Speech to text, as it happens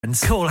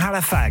Call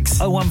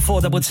Halifax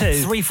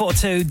 01422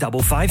 342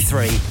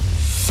 553.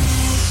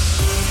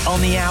 On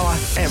the hour,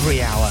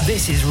 every hour.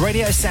 This is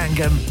Radio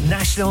Sangam,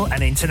 national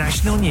and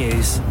international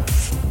news.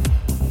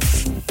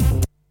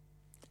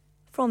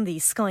 From the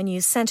Sky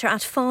News Centre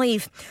at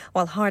 5.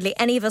 While hardly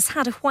any of us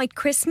had a white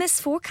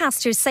Christmas,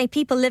 forecasters say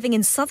people living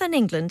in southern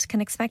England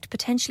can expect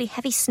potentially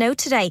heavy snow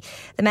today.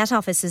 The Met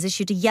Office has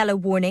issued a yellow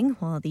warning,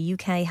 while the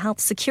UK Health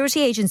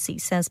Security Agency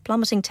says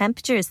plummeting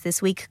temperatures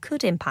this week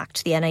could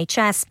impact the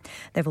NHS.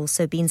 There have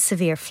also been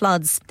severe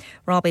floods.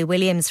 Robbie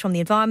Williams from the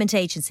Environment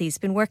Agency has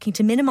been working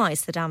to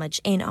minimise the damage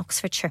in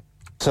Oxfordshire.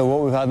 So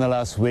what we've had in the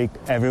last week,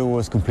 everywhere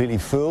was completely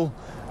full.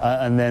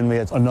 And then we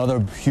had another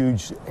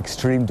huge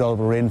extreme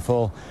double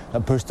rainfall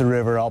that pushed the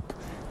river up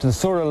to the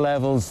sort of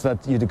levels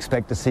that you'd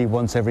expect to see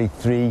once every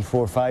 3,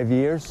 4, 5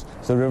 years.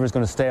 So the river's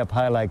going to stay up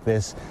high like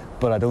this,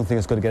 but I don't think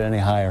it's going to get any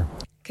higher.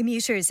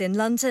 Commuters in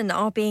London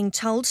are being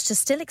told to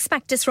still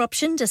expect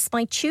disruption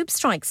despite tube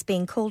strikes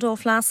being called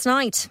off last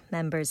night.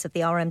 Members of the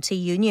RMT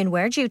union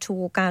were due to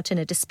walk out in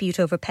a dispute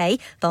over pay,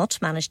 but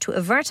managed to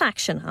avert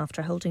action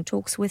after holding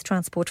talks with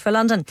Transport for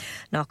London.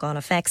 Knock-on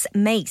effects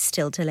may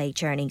still delay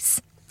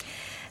journeys.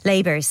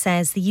 Labour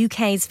says the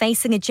UK is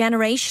facing a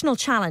generational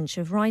challenge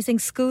of rising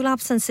school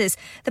absences.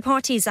 The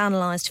party's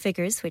analysed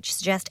figures which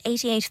suggest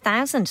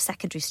 88,000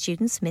 secondary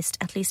students missed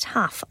at least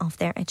half of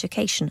their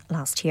education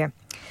last year.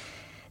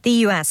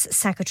 The US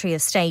Secretary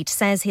of State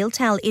says he'll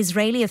tell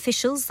Israeli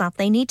officials that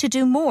they need to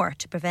do more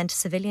to prevent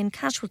civilian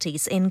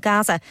casualties in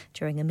Gaza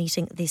during a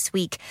meeting this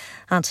week.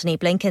 Anthony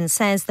Blinken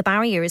says the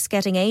barriers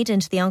getting aid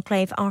into the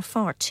enclave are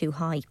far too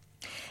high.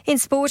 In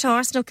sport,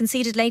 Arsenal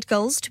conceded late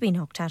goals to be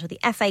knocked out of the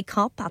FA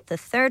Cup at the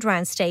third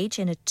round stage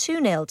in a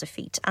 2-0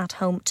 defeat at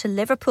home to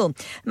Liverpool.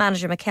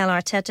 Manager Mikel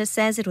Arteta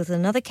says it was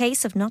another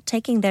case of not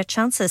taking their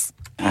chances.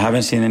 I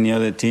haven't seen any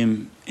other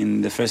team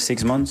in the first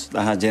 6 months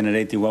that has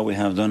generated what we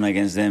have done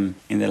against them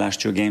in the last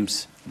 2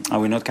 games.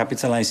 And we're not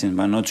capitalising,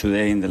 but not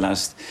today. In the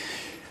last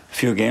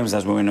few games,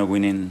 that's why we're not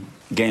winning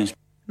games.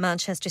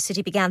 Manchester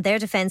City began their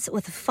defence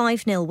with a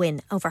 5-0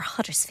 win over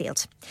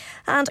Huddersfield.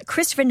 And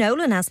Christopher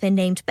Nolan has been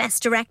named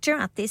Best Director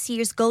at this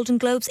year's Golden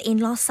Globes in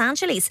Los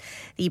Angeles.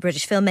 The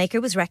British filmmaker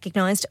was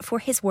recognised for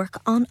his work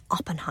on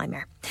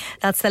Oppenheimer.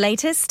 That's the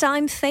latest.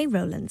 I'm Faye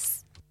Rowlands.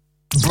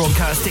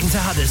 Broadcasting to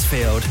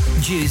Huddersfield,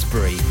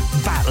 Dewsbury,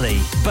 Batley,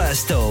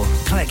 Birstall,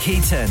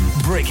 Cleckheaton,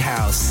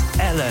 Brickhouse,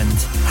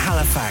 Elland,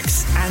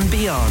 Halifax and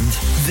beyond.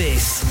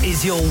 This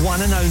is your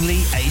one and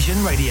only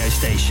Asian radio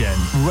station.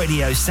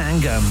 Radio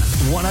Sangam,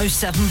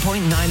 107.9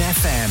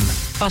 FM.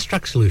 Fast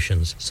Track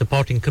Solutions,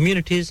 supporting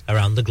communities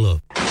around the globe.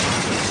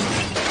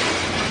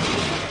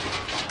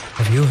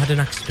 Have you had an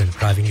accident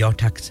driving your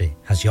taxi?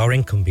 Has your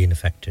income been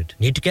affected?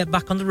 Need to get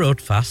back on the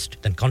road fast?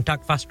 Then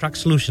contact Fast Track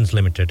Solutions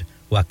Limited,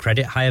 who are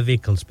credit hire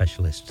vehicle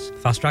specialists.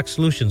 Fast Track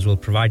Solutions will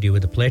provide you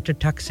with a plated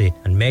taxi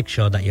and make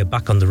sure that you're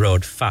back on the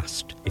road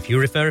fast. If you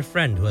refer a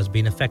friend who has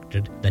been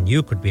affected, then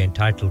you could be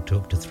entitled to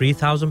up to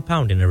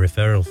 £3,000 in a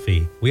referral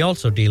fee. We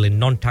also deal in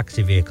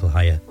non-taxi vehicle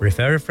hire.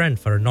 Refer a friend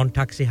for a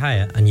non-taxi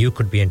hire and you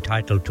could be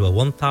entitled to a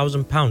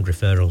 £1,000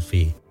 referral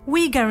fee.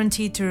 We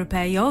guarantee to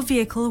repair your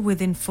vehicle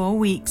within 4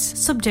 weeks,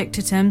 subject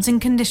to terms and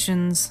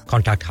conditions.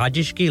 Contact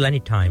Haji Shkil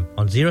anytime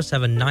on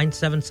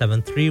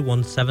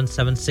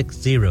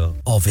 07977317760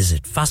 or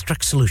visit Fast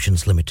Track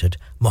Solutions Limited,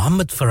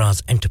 Mohammed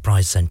Faraz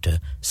Enterprise Centre,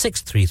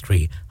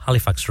 633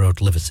 Halifax Road,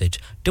 Liversedge,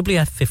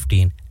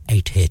 WF15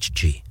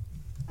 8HG.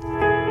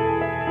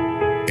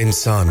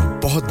 इंसान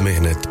बहुत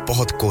मेहनत,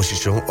 बहुत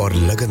कोशिशों और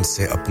लगन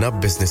से अपना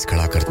business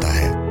खड़ा करता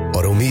है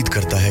और उम्मीद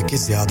करता है कि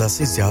ज़्यादा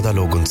से ज़्यादा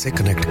लोग उनसे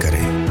कनेक्ट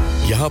करें।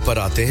 यहाँ पर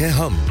आते हैं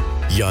हम,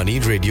 यानी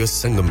रेडियो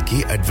संगम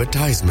की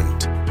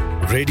एडवर्टाइजमेंट।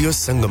 रेडियो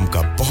संगम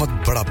का बहुत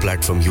बड़ा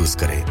प्लेटफॉर्म यूज़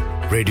करें।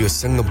 रेडियो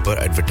संगम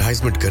पर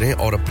एडवर्टाइजमेंट करें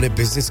और अपने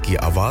बिजनेस की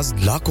आवाज़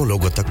लाखों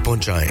लोगों तक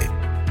पहुंचाएं।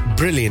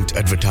 Brilliant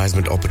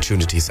advertisement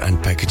opportunities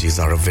and packages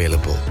are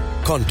available.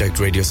 Contact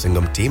Radio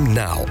Sangam team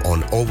now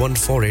on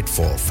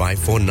 01484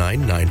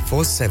 549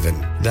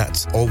 947.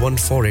 That's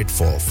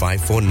 01484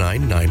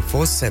 549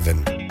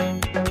 947.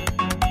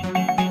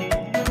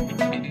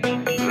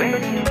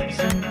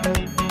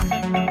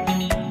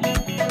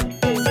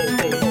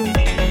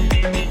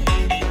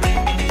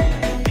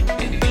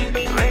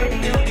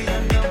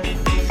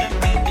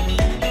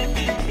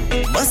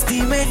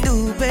 मस्ती में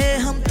डूबे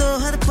हम तो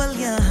हर पल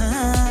यहाँ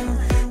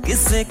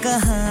किससे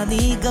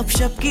कहानी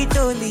गपशप की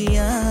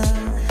टोलियां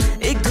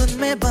एक धुन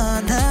में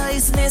बांधा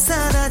इसने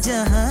सारा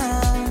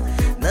जहां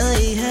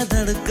नई है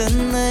धड़कन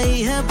नई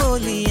है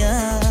बोलियां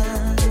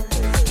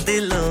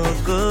दिलों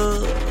को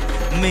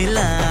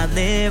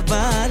मिलाने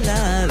वाला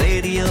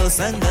रेडियो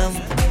संगम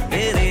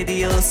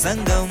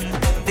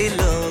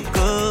दिलों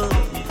को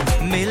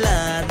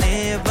मिलाने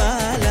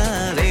वाला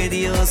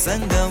रेडियो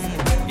संगम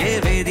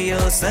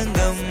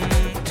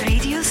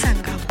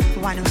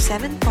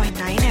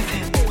 107.9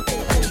 FM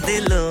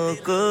दिलों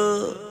को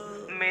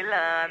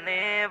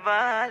मिलाने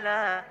वाला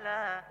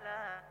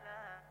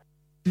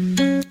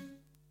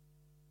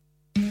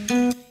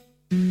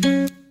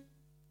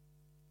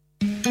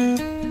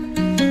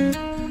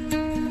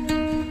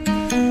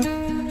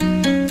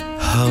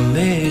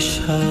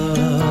हमेशा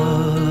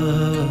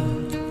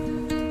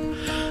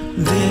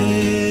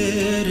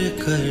देर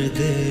कर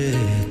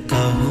देता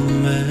हूँ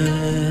मैं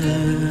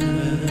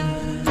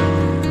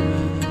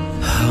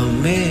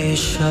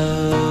हमेशा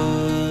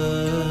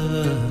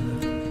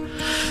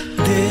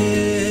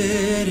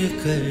देर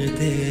कर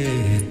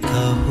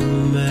देता हूँ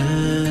मैं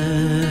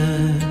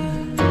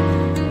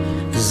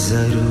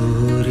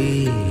ज़रूरी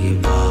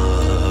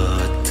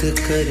बात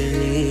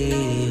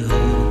करनी हो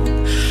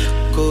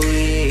कोई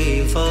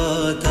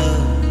वादा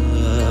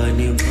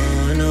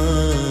निभाना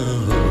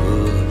हो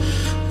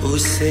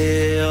उसे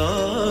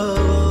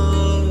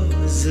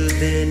आवाज़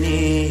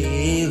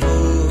देनी हो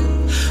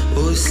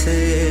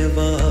उसे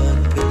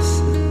वापस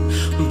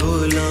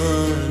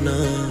बुलाना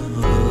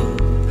हो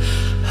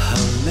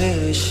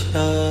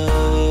हमेशा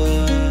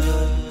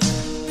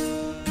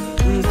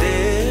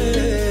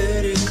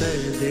देर कर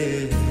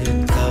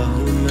देता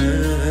हूँ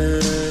मैं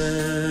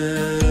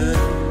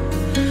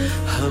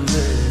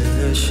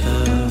हमेशा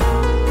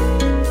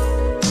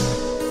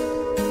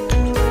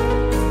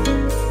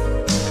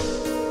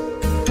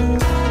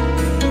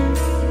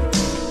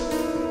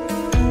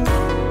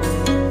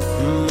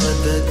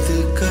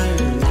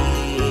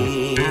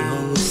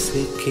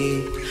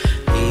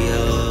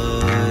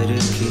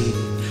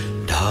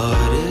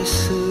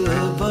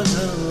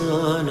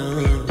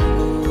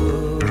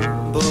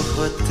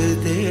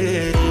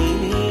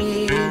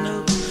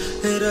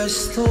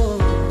रस्तों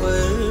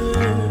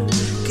पर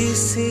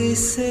किसी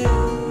से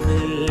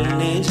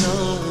मिलने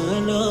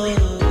जाना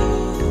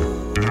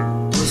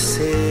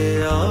उसे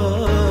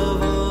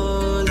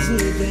आवाज़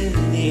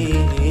देनी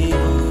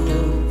हो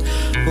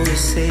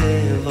उसे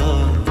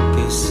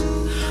वापस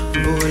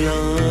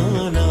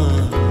बुलाना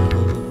हो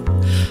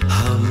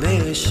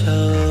हमेशा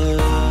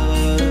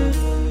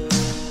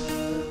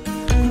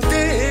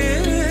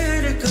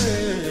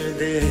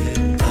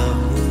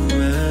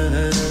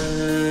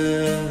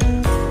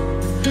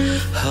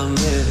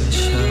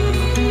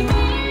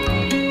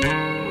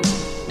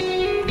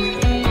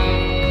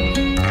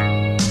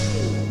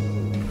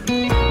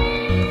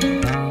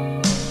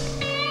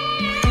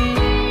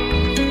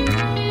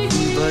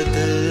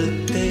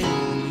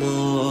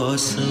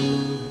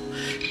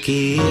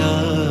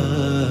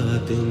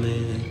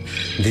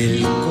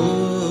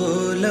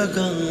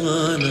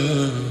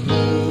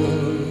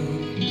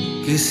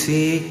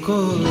किसी को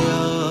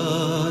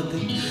याद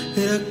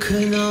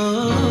रखना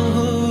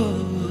हो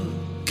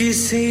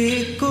किसी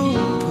को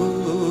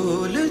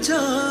भूल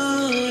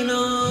जाना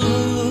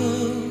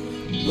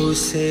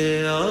उसे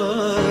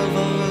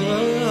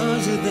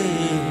आवाज़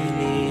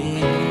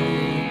देनी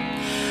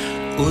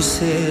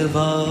उसे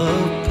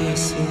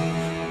वापस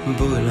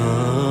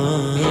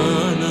बुलाना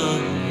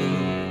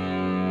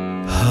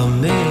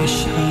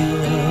हमेशा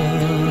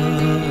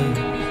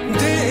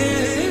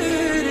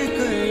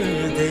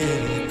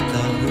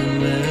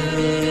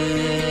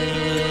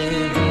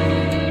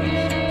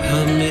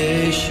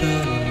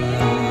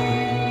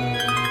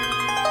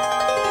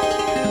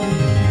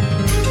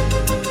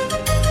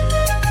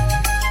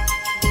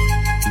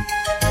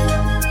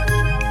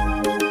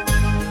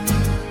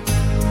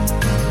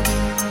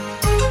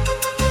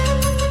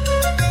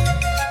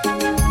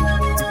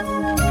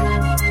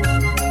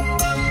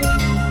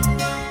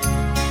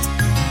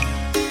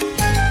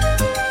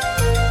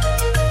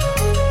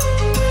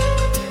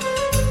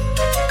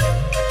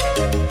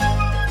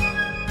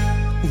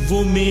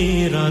वो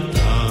मेरा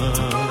था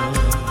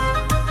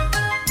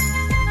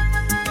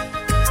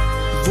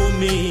वो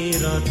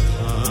मेरा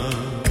था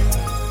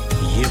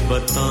ये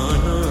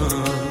बताना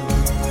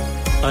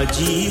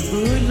अजीब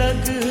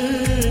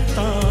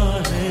लगता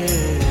है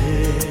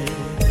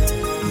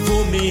वो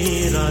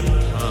मेरा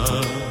था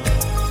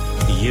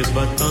ये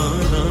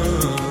बताना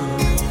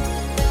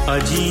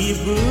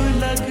अजीब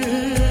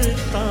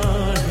लगता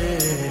है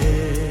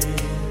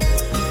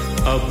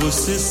अब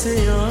उससे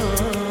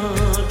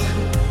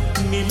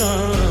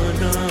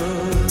मिलाना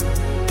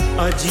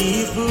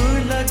अजीब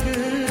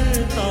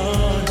लगता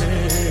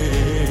है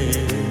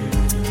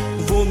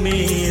वो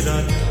मेरा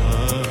था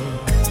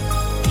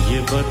ये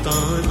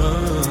बताना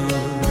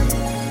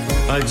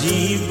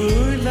अजीब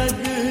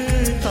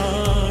लगता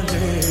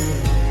है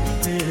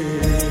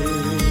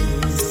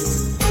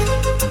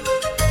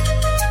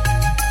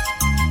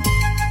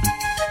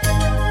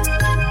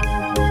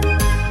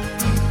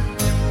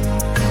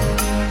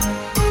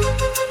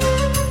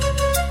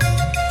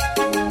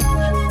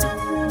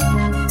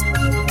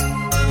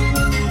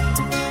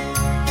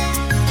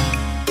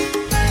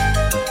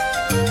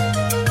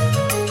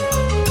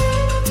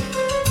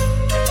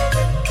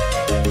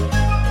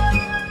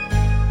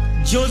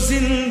जो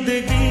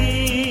जिंदगी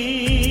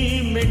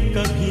में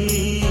कभी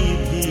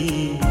भी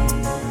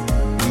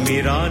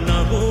मेरा न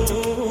हो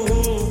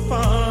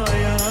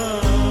पाया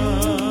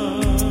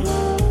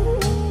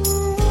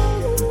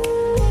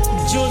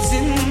जो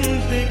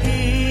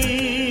जिंदगी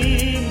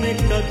में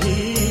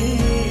कभी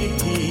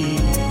भी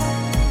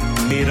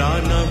मेरा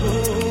न हो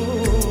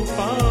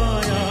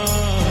पाया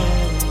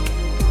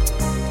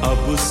अब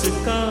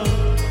उसका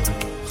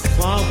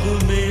ख्वाब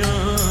में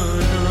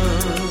आना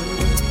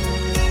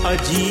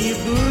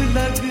अजीब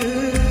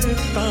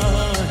लगता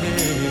है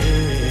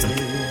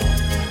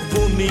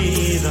वो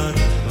मेरा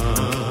था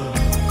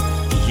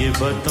ये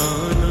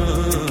बताना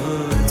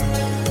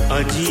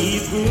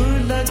अजीब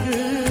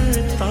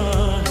लगता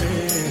है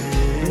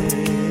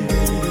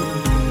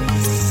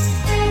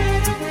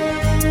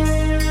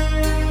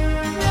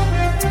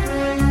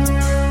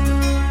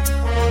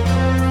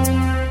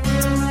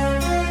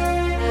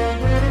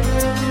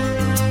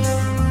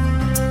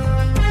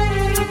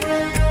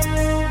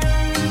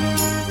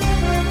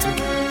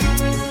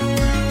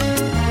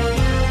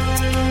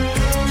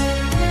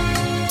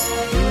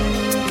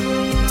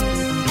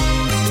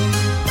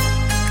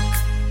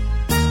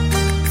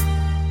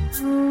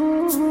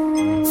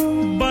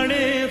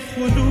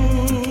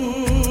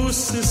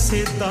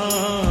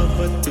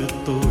दावत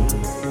तो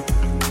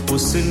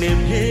उसने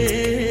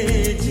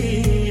भेजी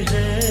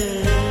है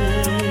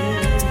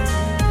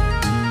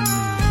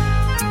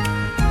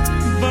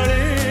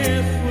बड़े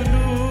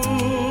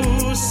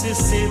खुलूस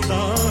से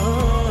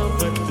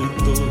दावत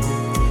तो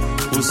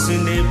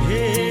उसने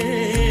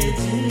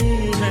भेजी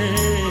है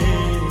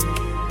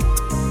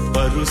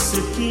पर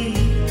उसकी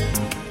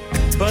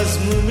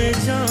बज़्म में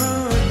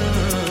जाना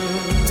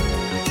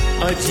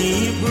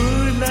अजीब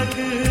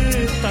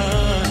लगता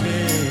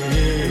है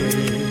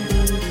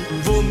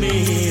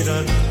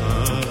मेरा था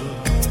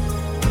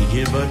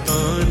ये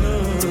बताना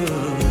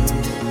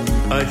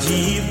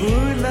अजीब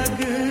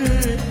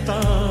लगता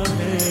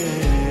है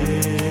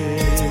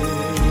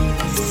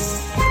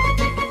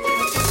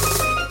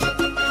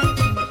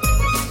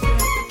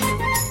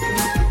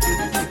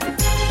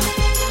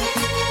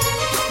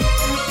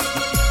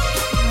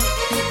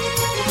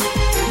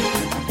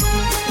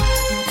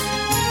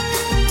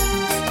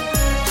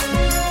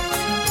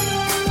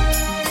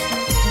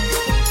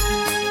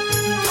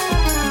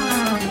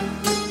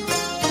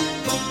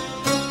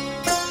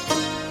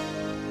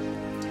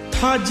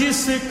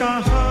जिसका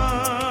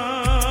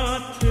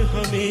हाथ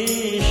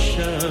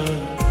हमेशा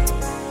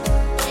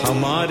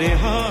हमारे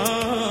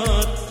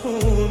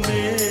हाथों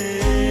में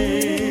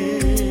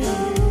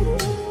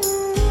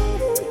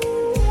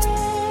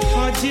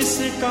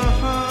जिसका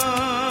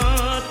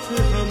हाथ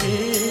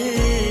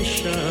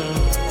हमेशा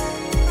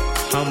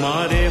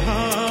हमारे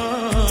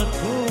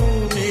हाथों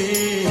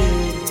में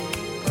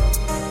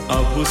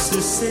अब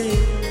उससे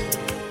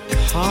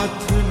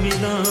हाथ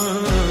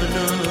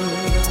मिलाना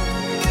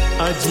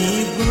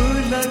अजीब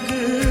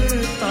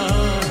लगता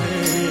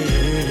है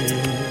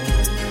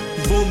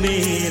वो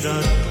मेरा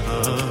था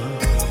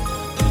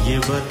ये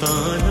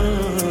बताना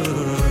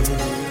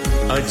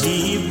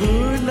अजीब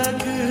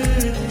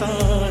लगता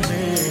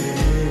है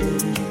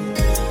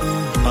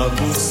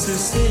अब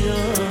उससे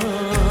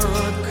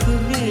आँख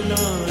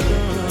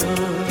मिलाना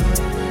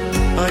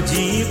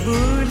अजीब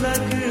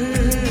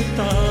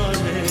लगता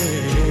है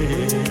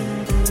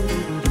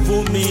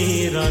वो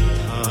मेरा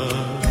था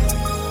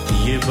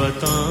ये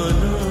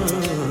बताना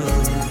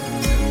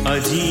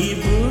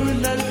अजीब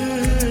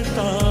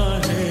लगता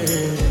है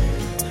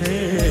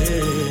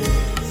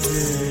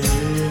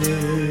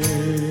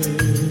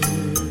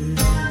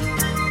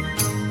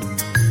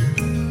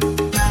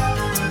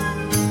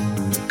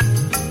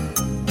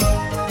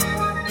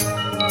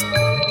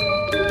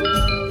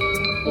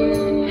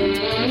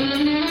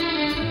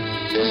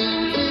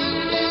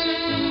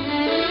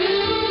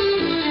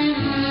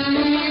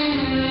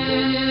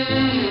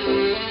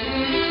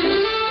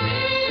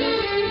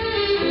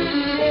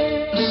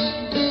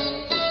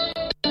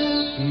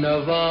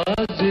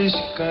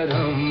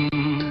करम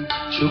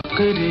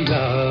शुक्रिया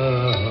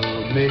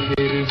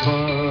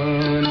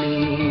मेहरबानी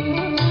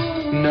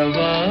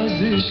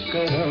नवाजिश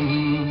करम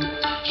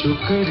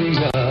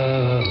शुक्रिया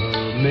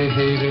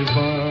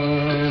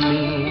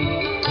मेहरबानी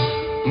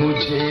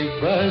मुझे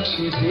बख्श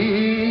दी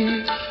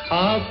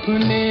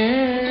आपने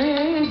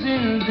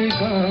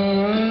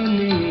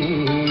जिंदगानी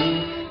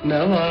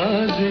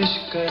नवाजिश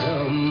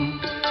करम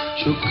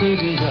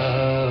शुक्रिया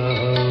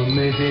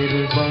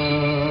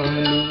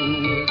मेहरबानी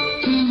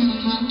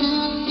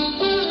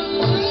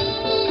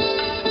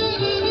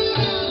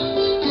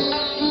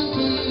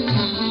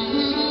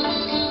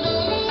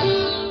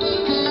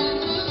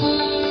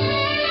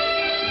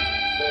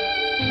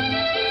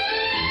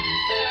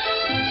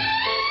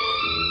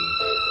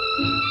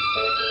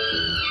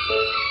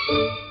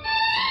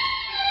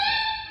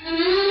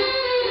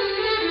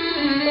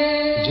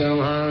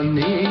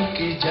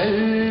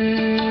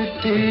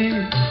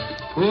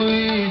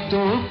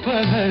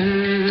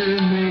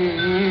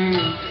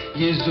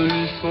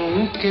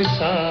के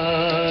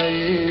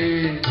साए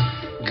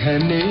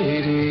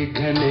घनेरे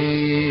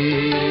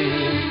घनेरे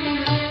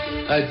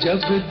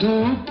अजब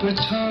धूप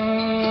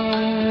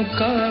छाँव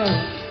का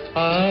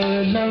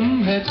आलम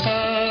है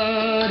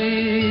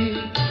तारी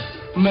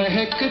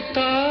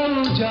महकता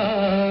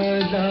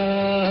उजाला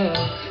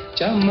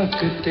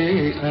चमकते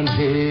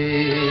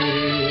अंधेरे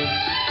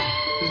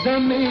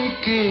ज़मीं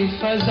की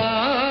फ़ज़ा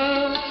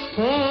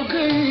हो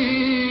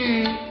गई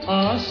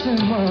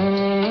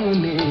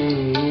आसमानी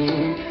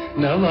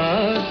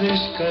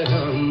नवाज़िश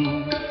करम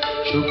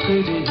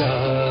शुक्रिया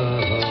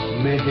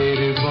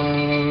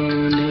मेहरबानी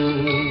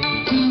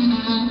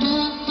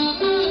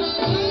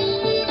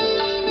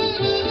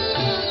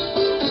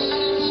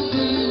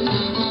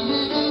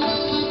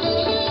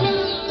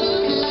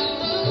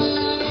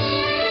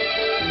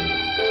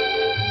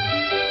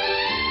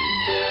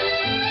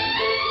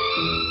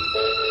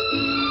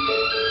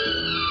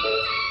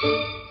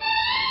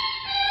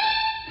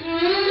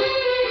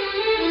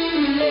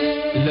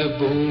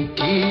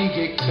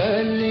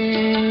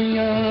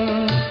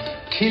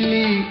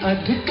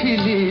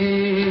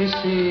खिली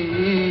सी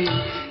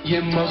ये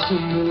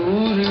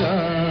मखमूर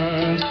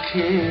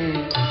आँखें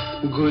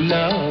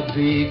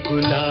गुलाबी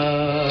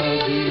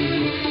गुलाबी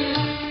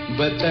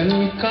बदन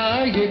का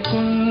ये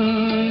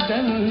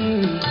कुंदन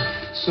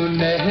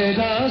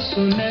सुनहरा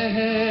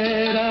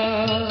सुनहरा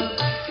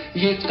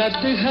ये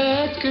कद है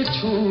कि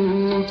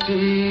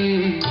छूटी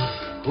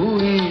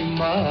हुई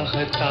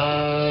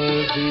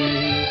महताबी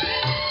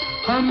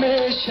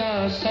हमेशा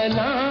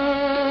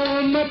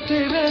सलामत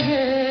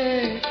रहे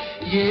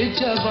ये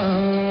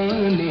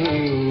जवानी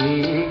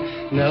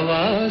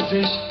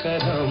नवाजिश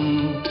करम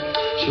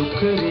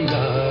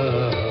शुक्रिया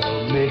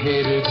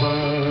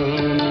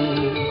मेहरबानी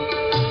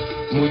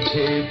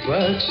मुझे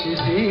बख्श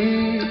दी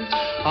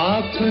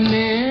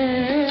आपने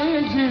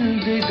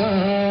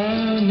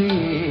जिंदगानी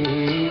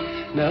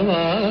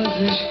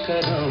नवाजिश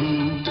करम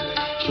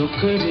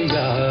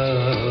शुक्रिया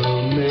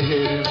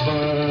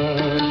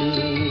मेहरबानी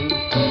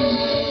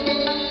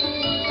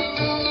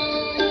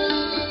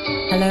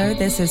Hello,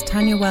 this is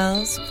Tanya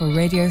Wells for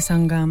Radio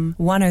Sangam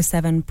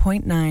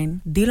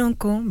 107.9 Dilon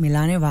ko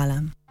milane wala.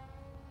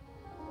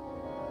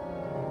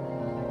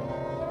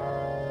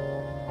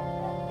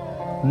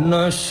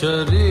 न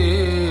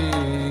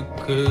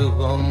शरीक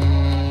गम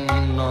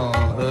न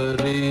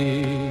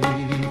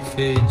हरीफ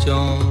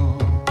जान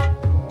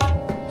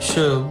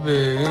शब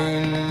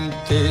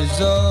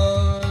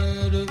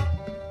इंतजार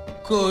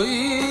कोई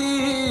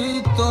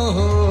तो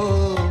हो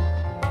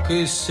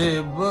किसे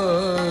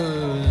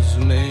बज़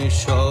में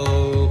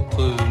शौक़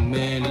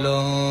में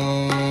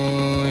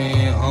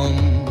लाएं हम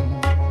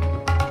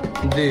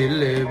दिल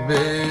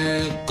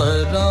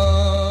बेक़रार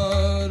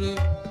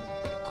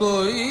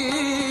कोई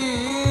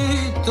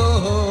तो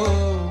हो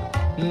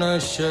न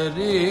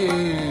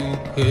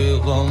शरीक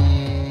गम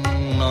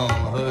न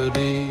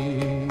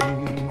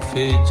हरीफ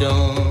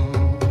जान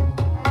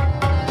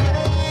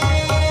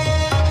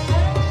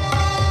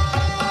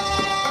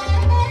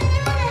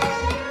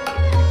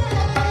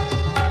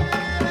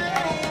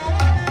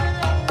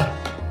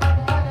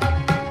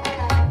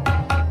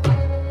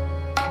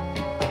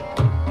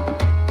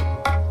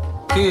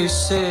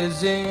किसे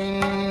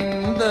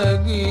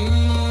जिंदगी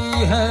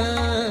है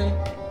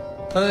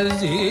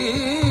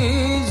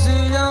अजीज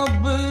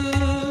अब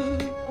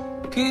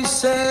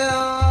किसे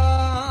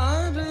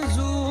आरज़ूए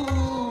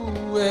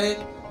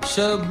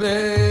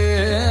शबे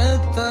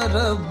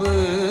तरब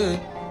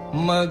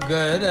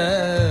मगर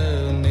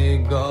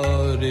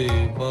निगारे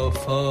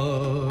वफा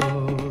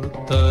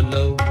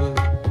तलब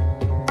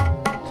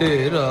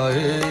तेरा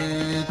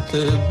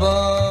एतबार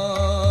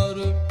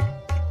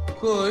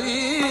कोई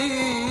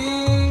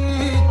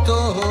तो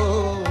हो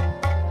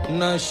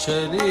न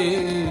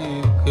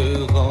शरीक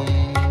गम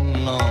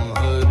न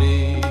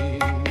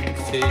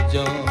हरीफ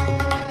जान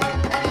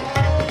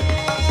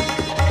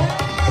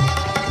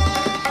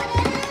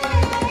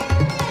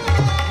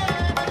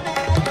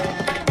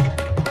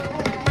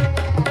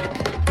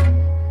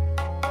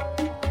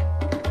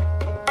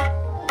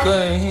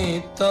कहीं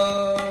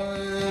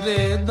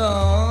तारे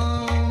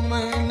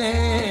दामने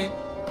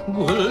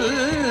गुल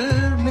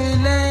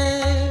मिले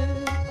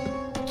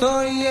तो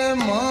ये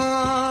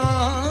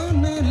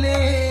मान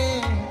ले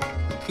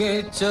के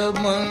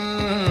चमन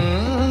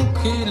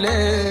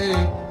खिले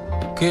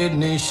के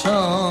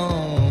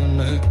निशान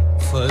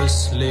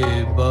फसले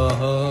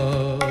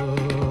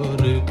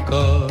बहार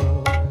का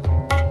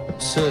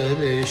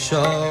सरे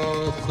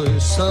शाख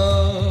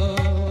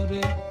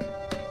सारे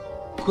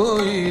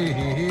कोई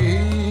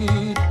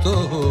तो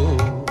हो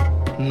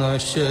न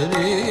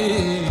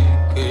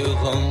शरीक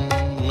गम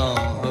न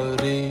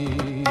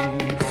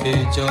हरीफ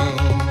जान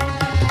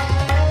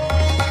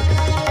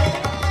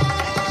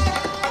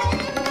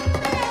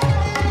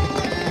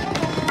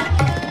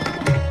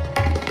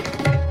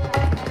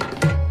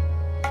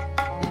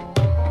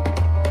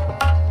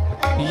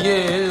ये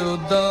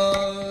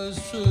उदास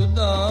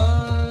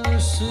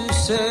उदास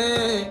से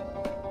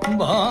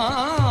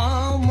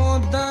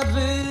भामोदर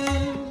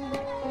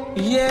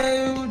ये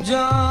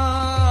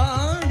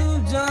उजाड़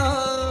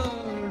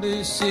उजाड़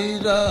सी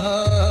रहा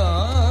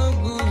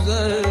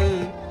गुजर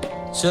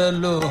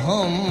चलो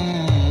हम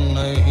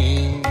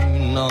नहीं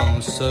ना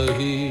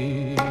सही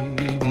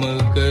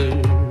मगर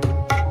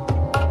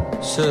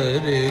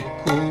सरे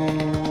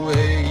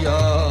कुए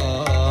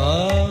यार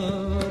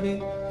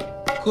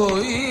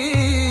कोई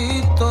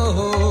तो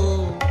हो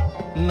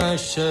न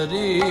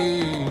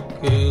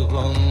शरीक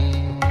गम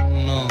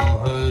न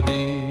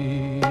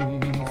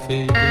हरीफ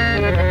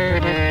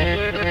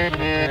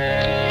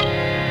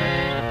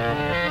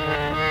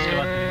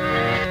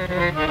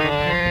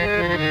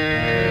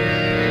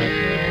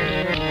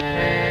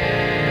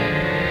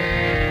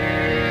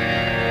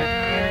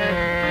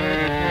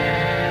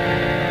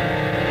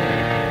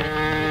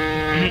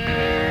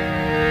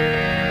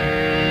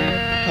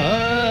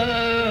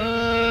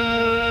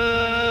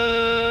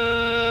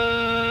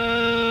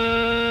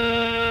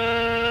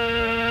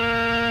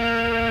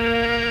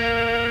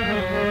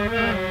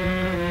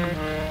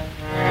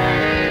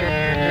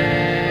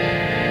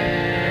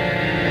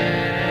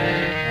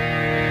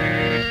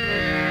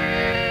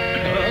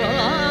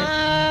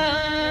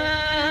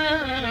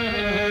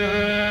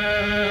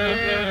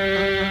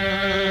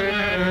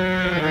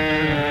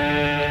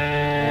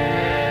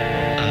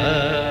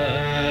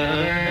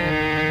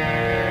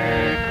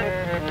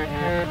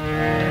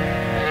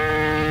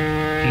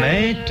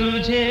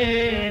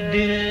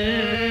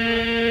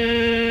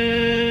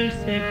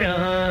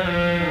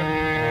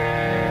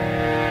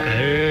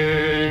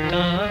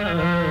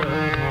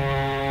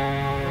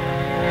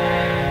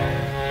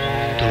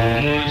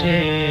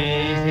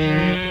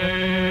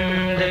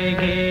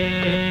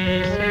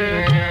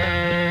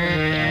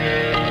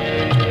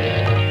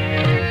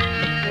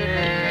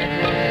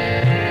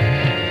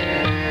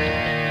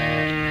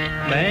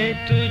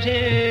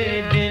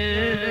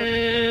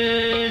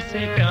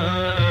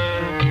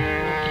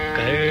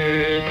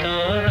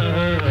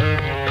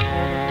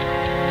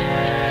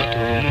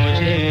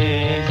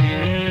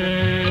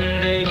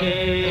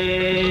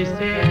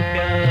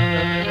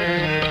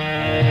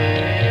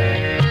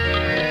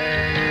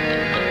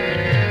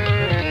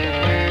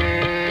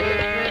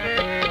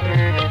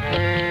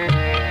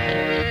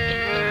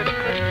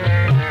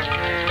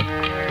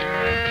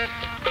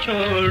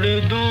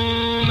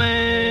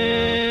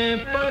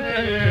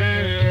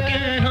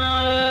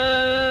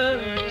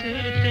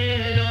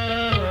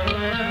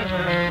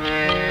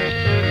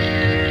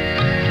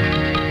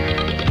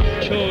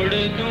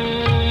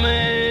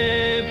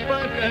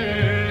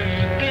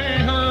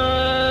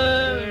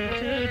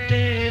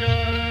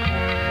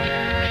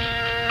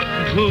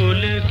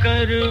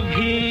पर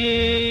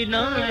भी ना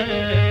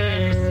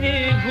ऐसी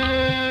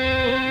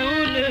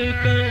भूल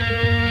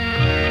करूं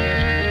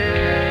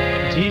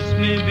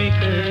जिसमें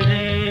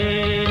बिखरे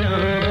ना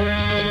हो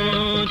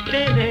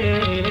तेरे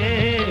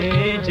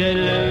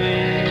जलवे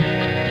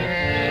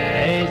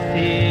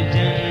ऐसी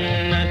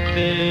जन्नत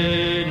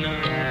ना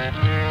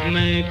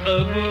मैं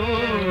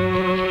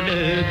कबूल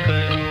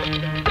करूं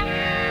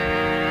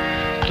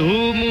तू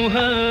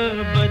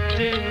मोहब्बत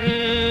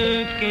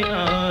के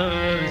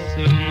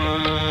आसमां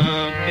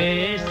पे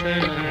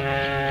सनम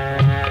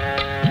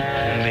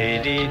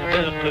मेरी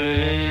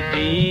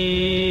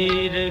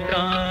तकदीर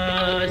का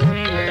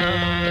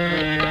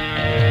सितारा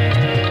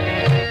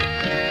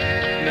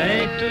मैं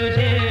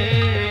तुझे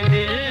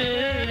दिल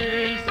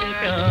से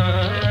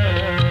प्यार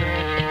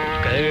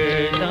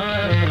करता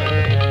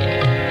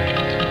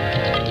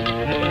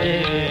मुझे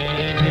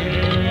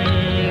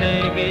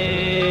जिंदगी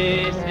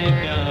से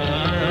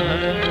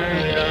प्यारा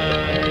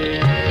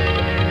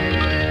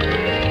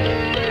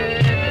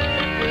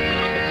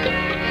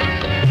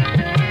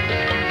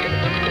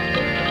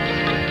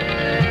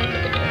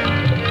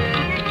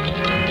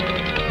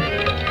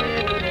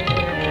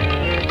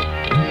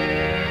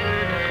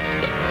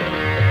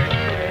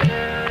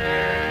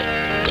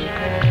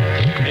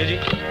मेरी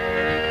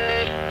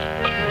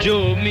जो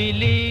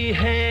मिली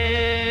है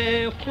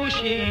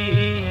खुशी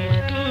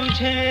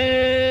तुझे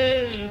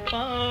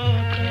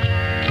पाकर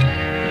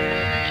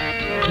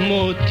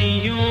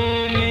मोतियों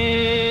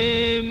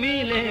में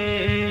मिले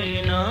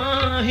ना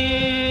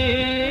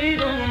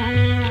हीरों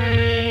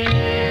में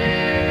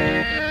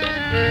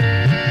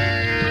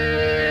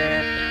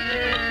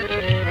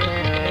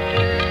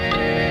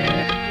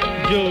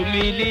जो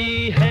मिली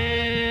है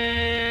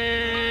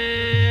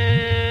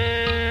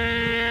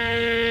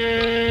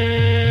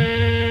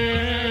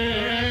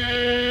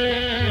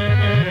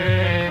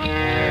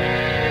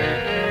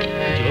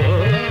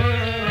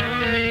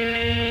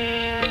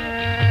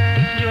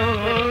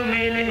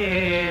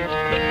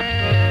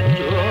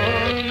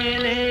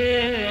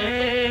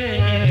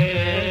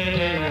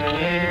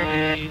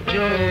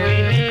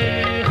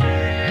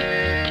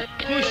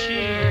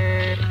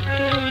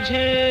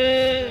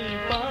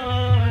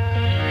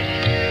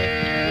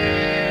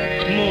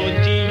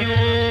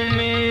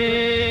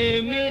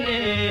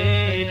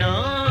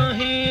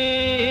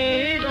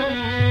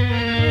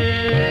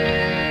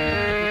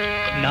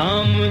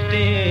नाम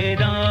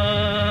तेरा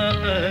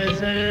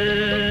अज़ल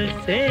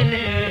से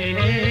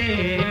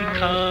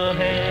लिखा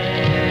है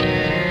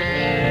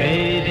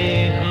मेरे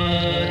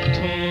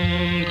हाथों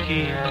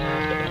की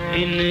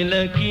इन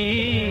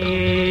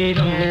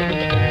लकीरों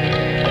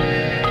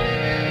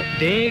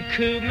देख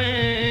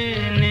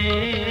मैंने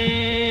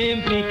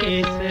भी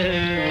किस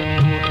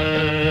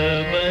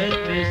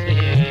मोहब्बत से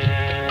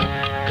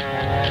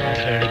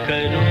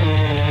धड़कनों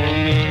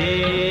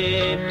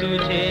में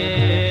तुझे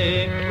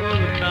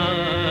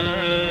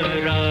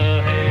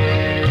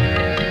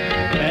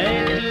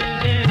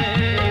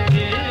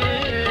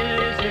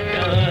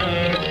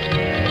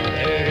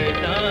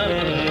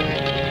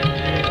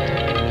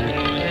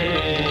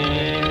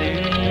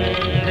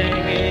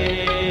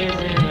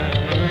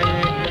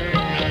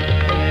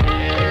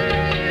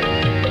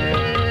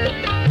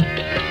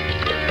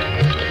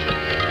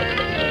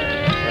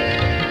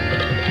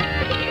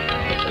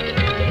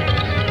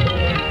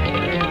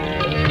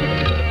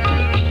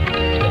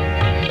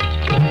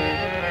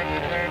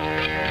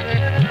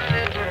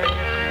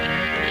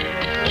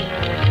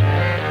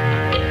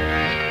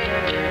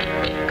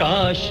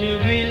काश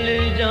मिल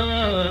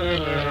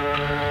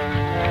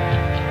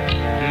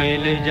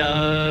जा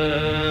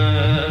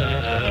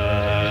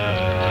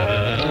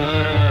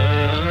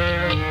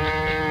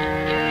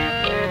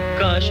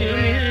काश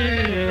मिल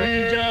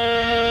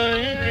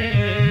जाए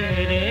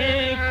तेरे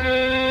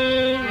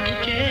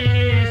कूचे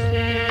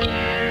से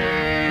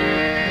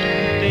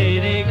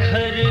तेरे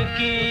घर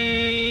की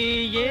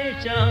ये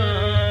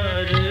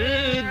चार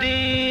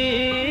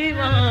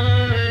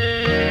दीवार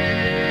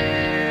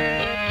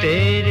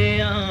तेरे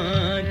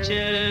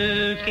आंचल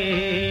के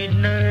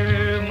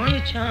नर्म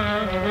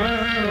छाँव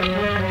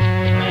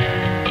में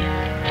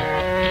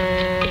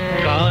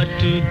काट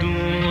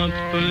दूं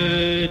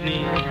अपनी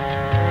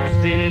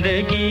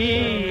जिंदगी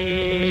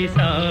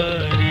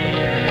सारी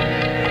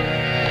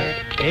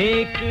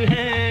एक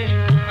है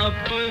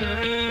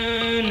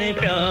अपने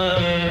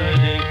प्यार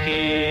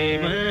की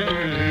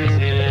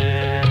मंजिल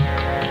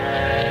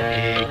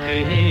एक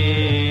ही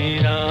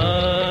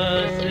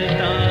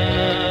रास्ता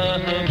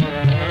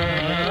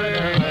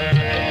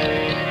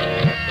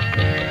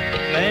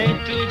मैं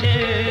तुझे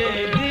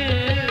दिल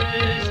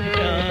से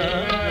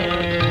प्यार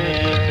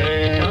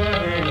करता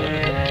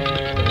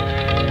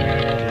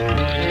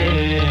मुझे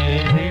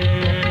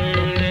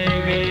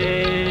जिंदगी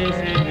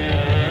से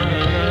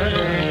प्यार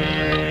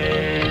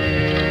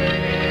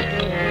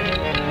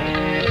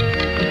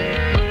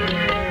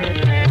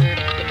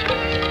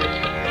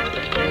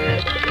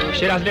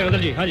शेराज ले गजल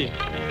जी हाँ जी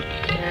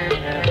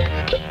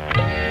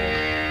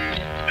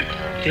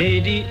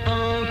तेरी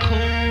आँखों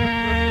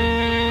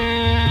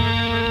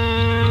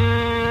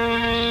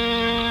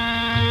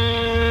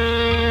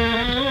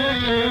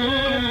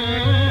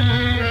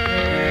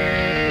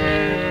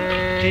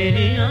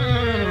तेरी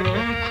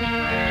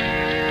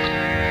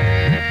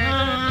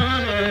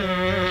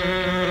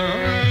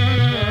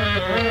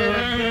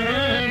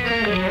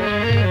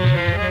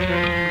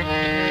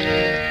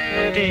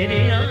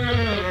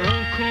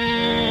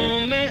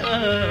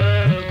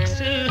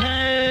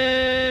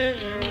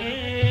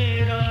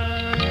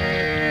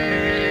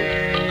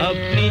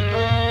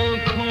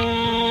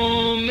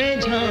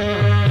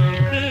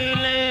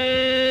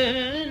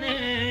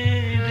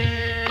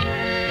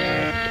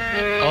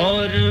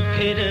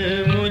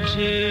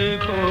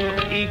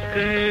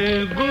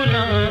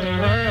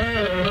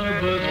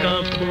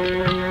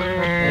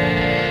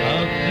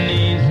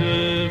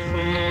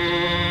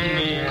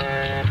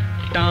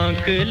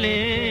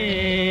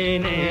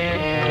लेने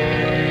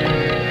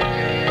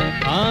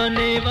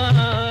आने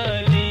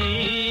वाली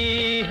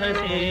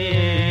हंसी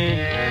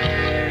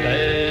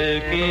कल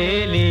के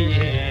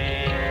लिए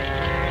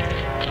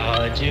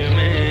आज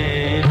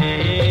मैंने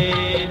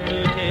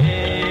तुझे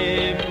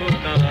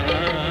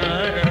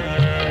पुकारा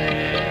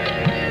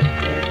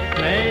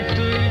मैं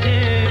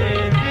तुझे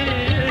दिल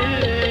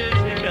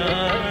से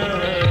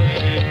प्यार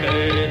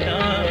करता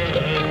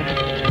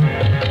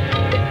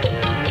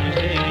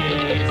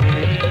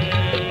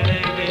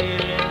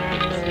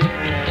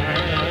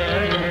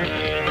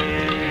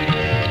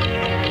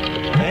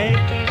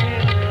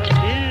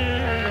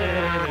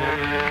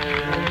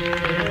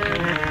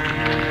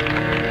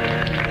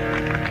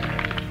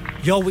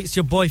Yo, it's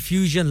your boy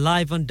Fusion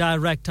live and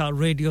direct at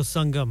Radio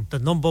Sangam, the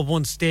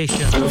 #1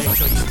 station. Make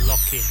sure you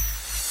lock in.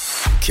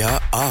 क्या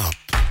आप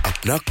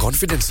अपना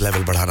कॉन्फिडेंस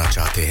लेवल बढ़ाना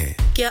चाहते हैं?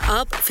 क्या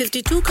आप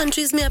 52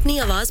 कंट्रीज में अपनी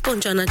आवाज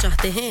पहुंचाना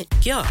चाहते हैं?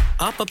 क्या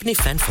आप अपनी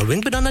फैन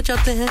फॉलोइंग बढ़ाना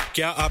चाहते हैं?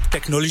 क्या आप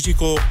टेक्नोलॉजी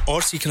को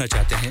और सीखना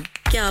चाहते हैं?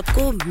 क्या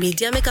आपको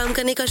मीडिया में काम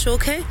करने का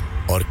शौक है?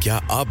 और क्या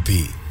आप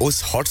भी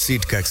उस हॉट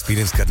सीट का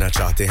एक्सपीरियंस करना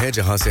चाहते हैं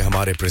जहां से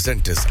हमारे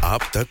प्रेजेंटर्स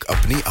आप तक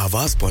अपनी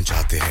आवाज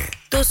पहुंचाते हैं?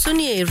 तो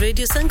सुनिए,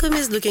 Radio Sangam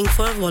is looking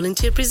for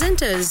volunteer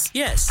presenters.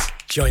 Yes,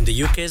 join the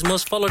UK's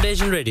most followed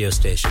Asian radio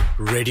station,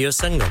 Radio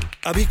Sangam.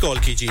 Abhi call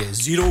kijiye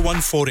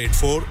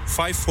 01484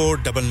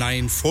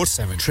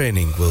 549947.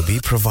 Training will be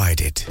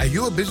provided. Are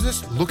you a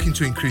business looking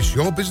to increase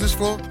your business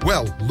flow?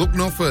 Well, look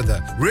no further.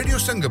 Radio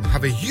Sangam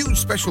have a huge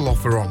special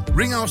offer on.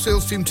 Ring our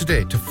sales team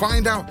today to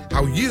find out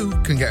how you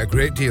can get a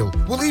great deal.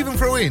 We'll even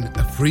throw in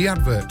a free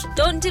advert.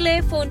 Don't delay,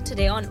 phone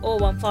today on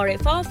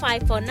 01484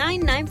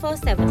 549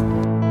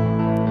 947.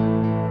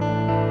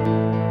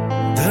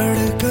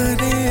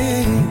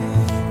 धड़कनें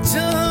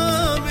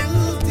जहाँ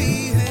मिलती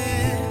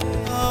हैं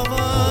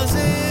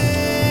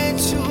आवाज़ें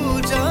छू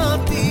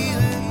जाती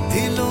हैं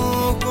दिलों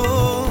को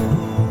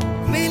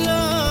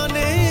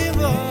मिलाने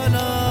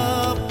वाला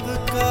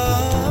आपका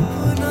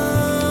अपना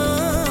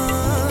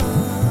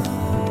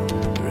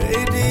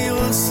रेडियो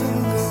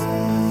संगम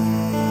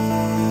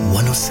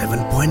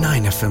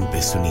 107.9 FM पे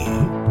सुनिए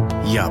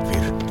या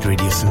फिर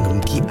रेडियो संगम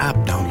की ऐप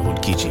डाउनलोड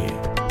कीजिए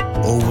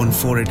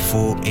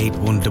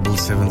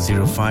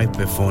 01484817705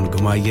 पे फोन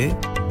घुमाइए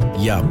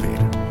या फिर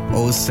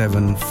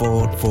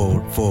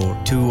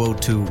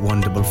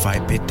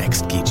 07444202155 पे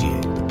टेक्स्ट कीजिए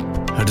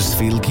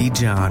हडर्सफील्ड की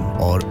जान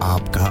और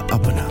आपका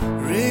अपना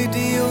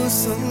रेडियो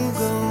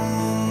संगम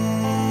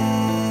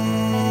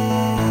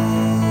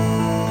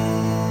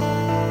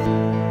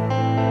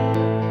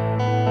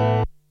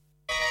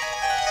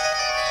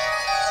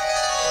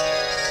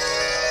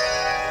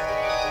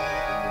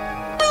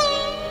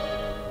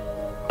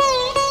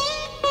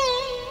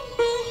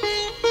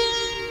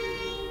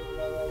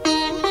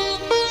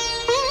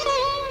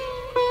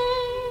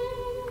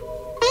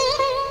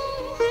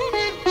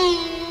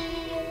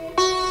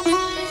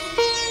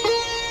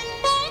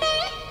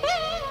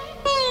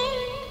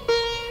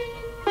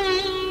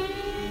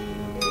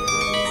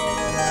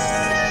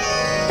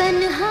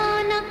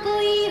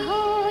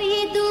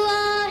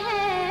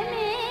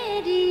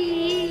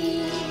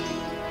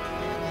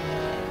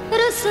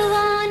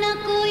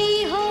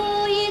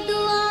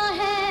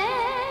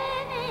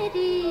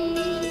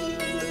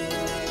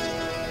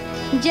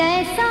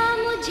जैसा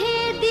मुझे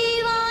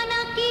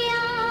दीवाना किया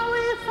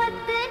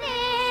उल्फत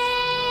ने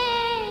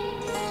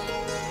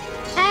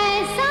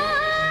ऐसा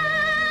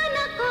न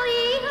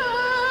कोई हो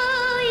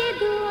ये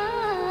दुआ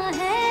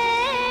है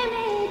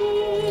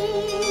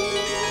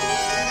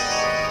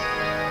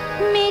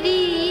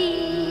मेरी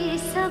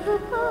सब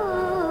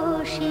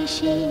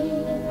कोशिशें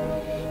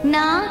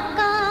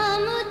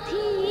नाकाम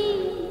थी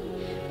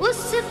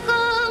उसको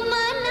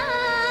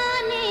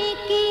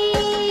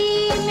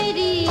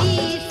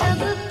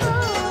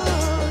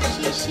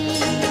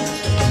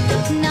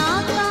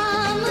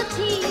नाकाम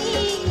थी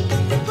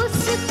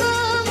उसको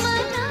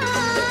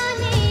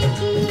मनाने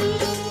की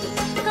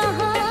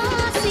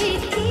कहाँ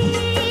सीखी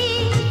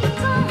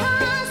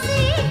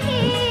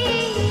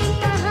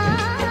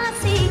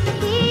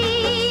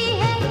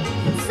है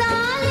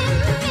जालिम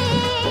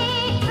में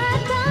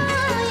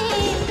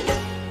अदाएं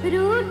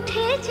रूठ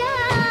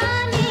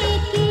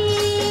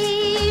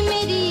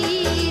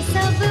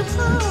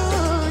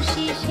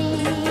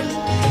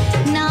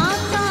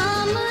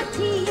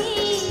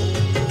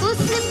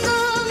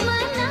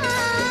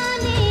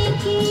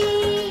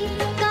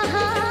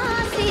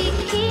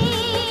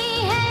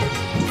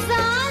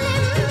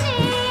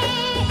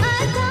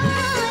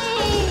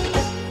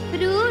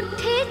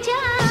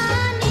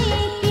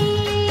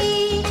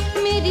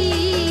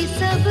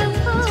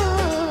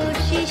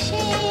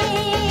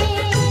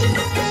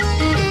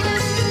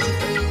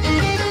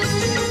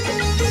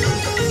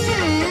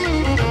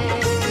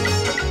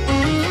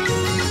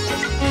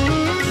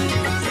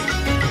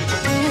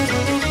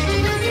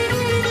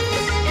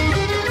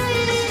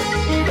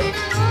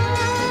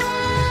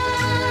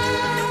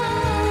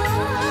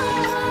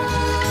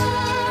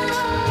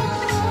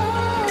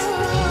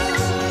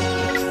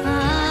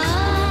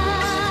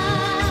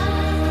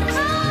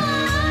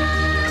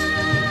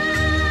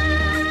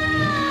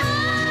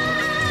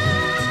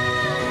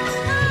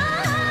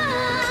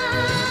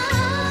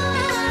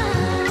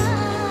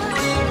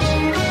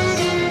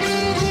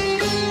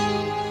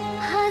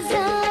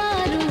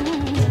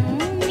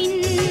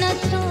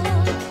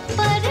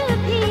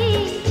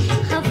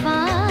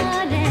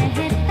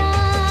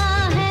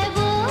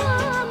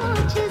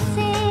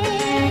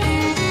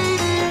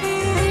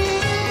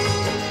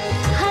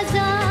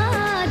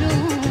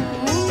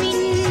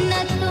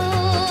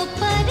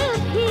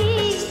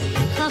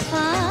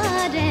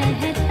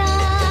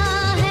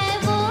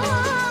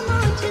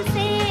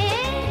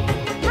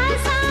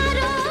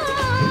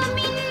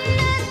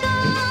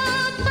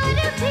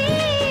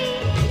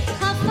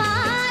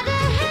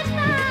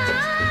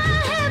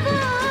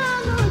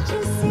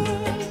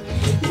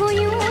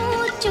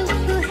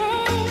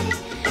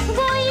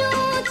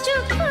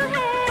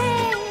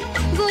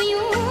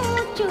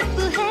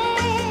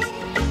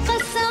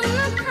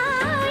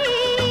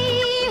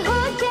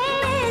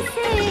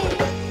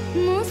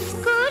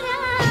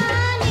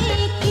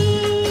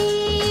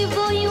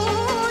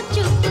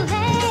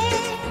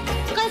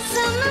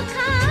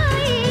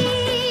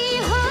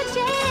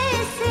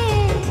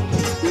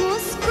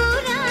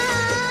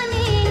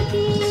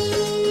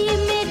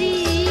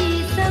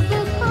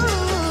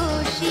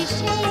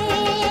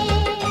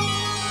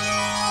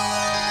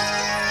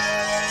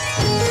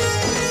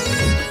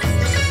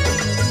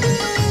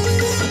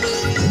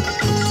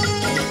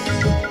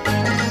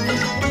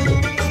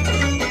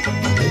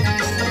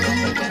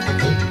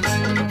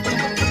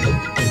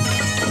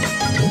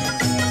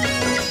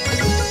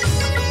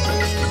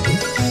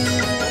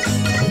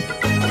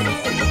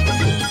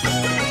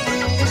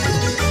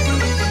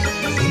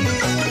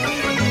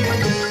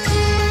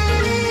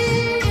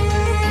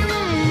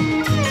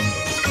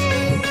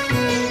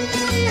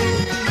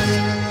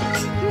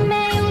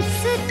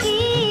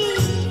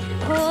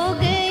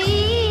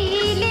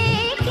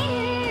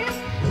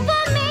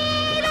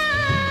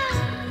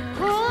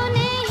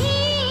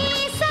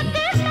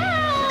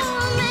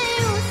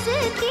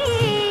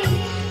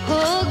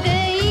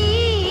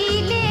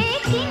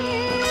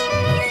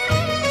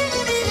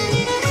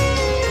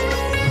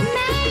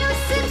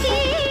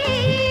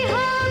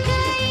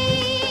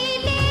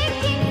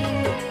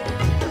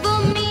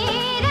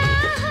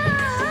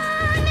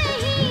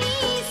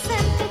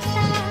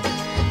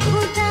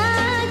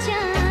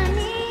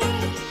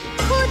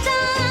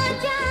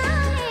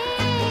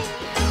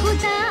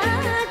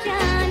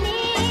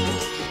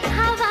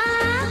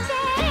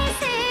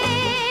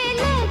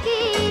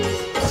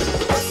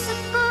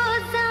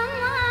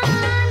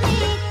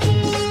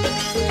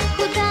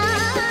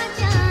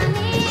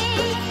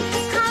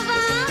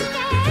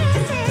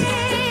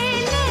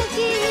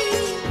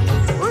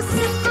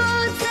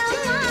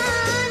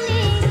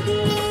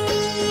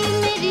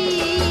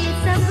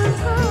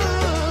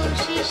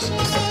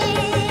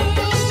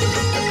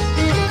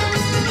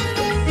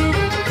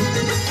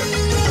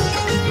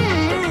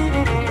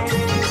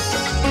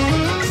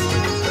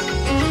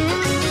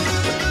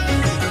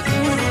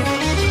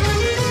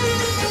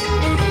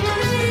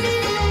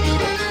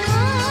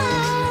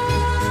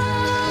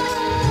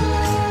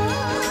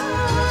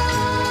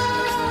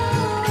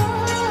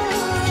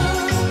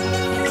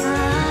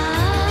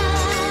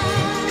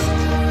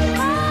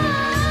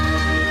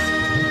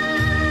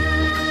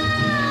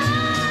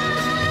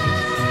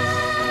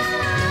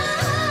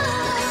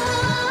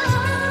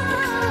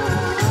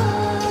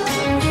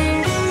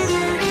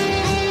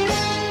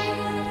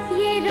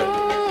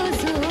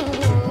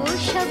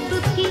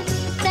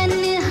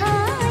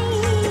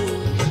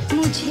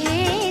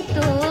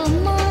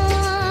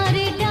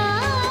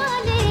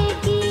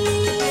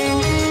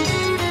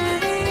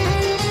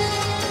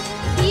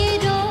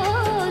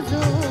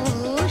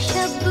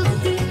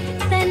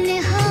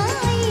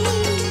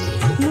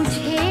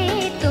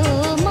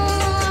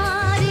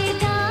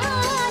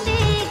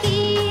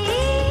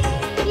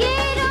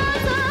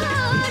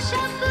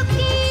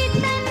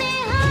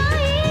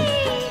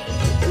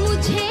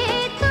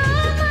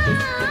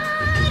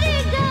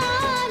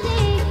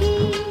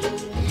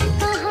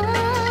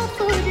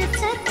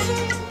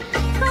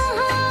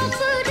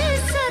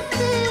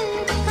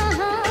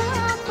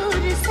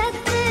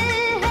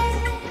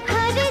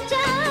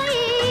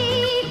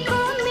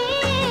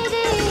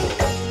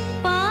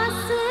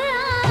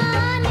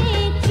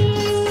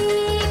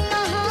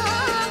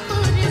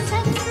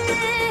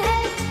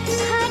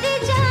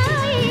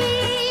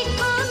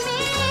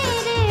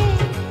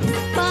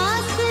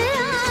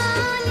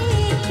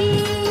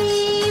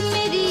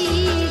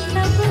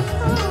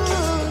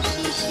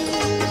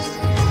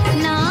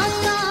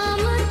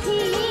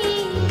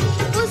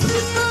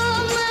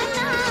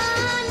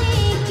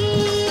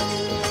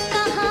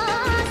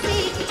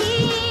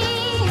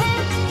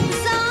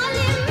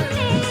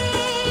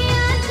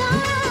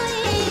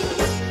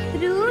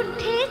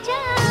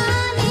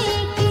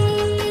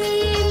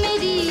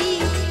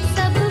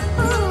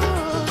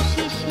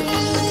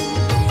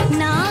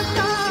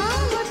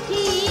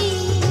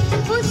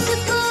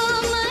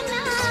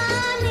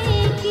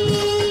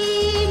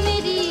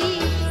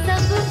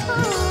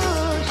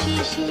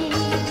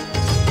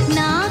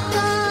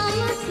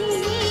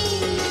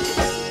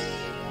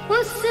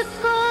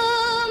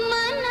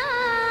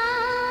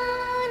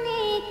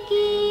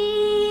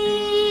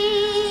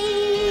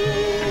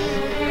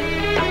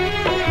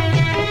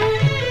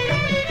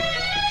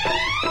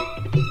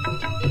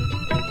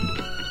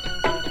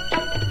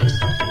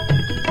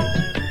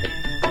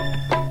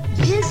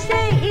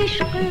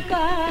इश्क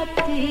का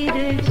तीर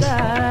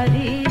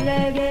कारी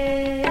लगे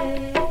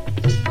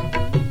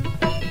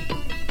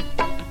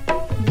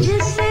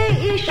जिसे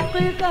इश्क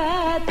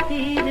का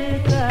तीर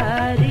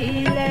कारी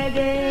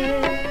लगे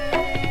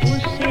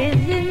उसे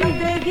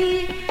जिंदगी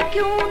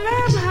क्यों ना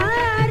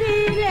भारी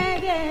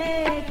लगे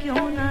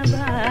क्यों ना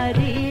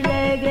भारी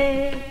लगे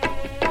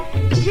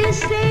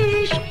जिसे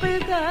इश्क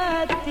का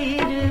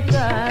तीर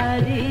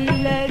कारी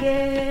लगे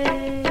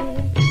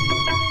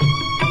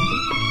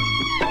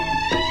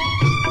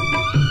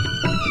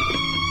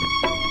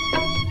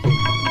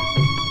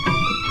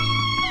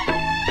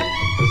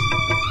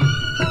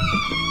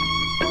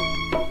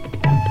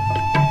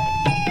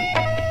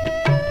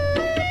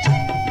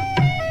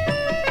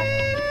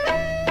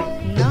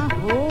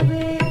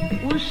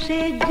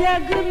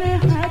जग में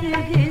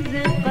हरगिज़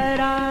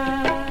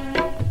करार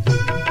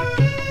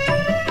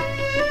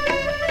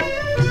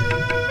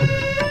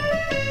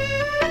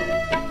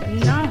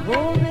ना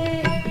होवे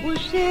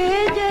उसे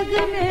जग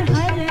में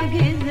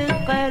हरगिज़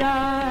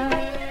करार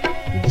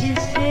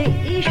जिससे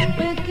इश्क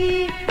की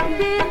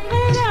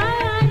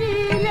बेकरारी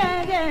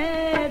लगे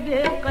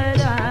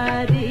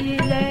बेकरारी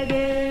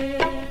लगे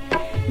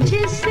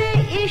जिससे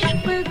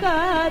इश्क का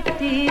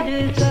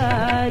तीर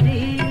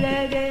कारी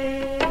लगे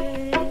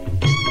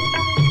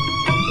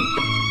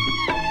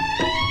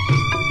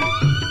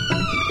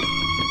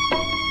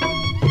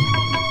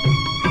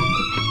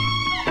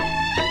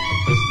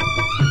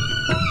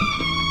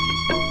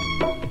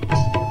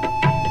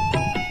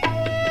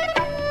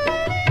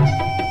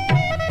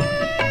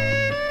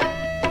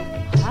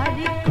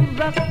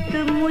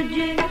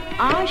मुझे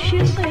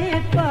आशिक़े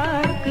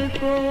पाक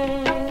को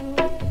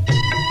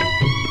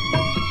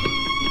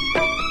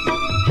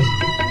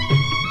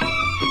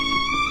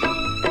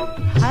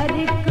हर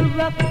एक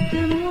वक्त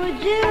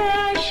मुझे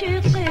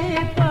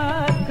आशिक़े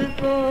पाक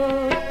को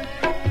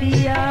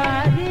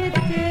प्यारे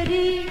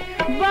तेरी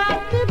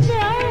बात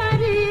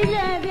प्यारी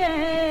लगे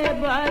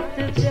बात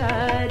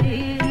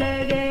प्यारी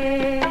लगे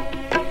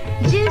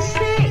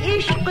जिससे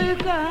इश्क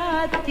का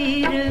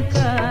तीर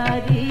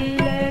कारी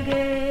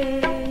लगे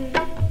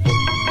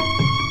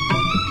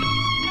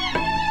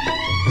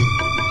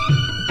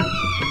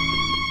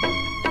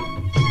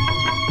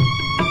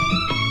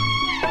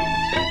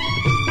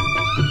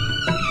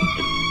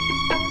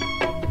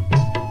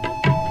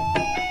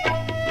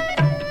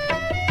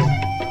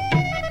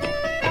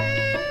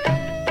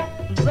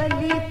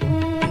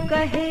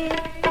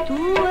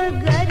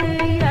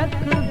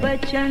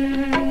बचन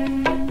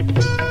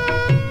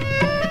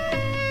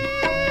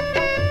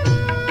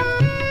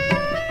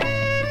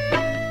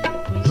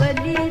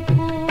वली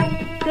को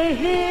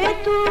कहे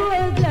तू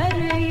अगर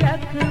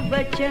यक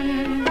बचन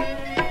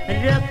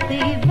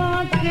रकीबा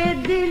के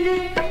दिल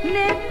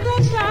ने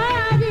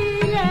कटारी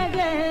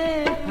लगे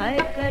है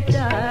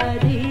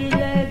कटारी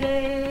लगे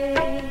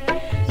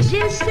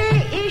जिससे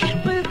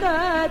इश्क का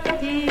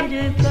तीर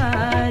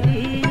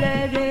कारी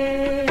लगे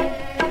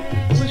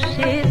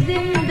उसे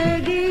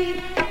जिंदगी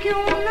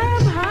क्यों ना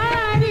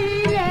भारी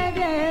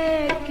लगे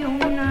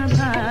क्यों ना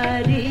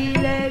भारी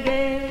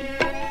लगे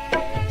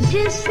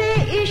जिससे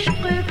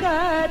इश्क का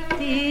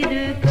तीर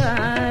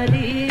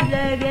कारी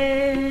लगे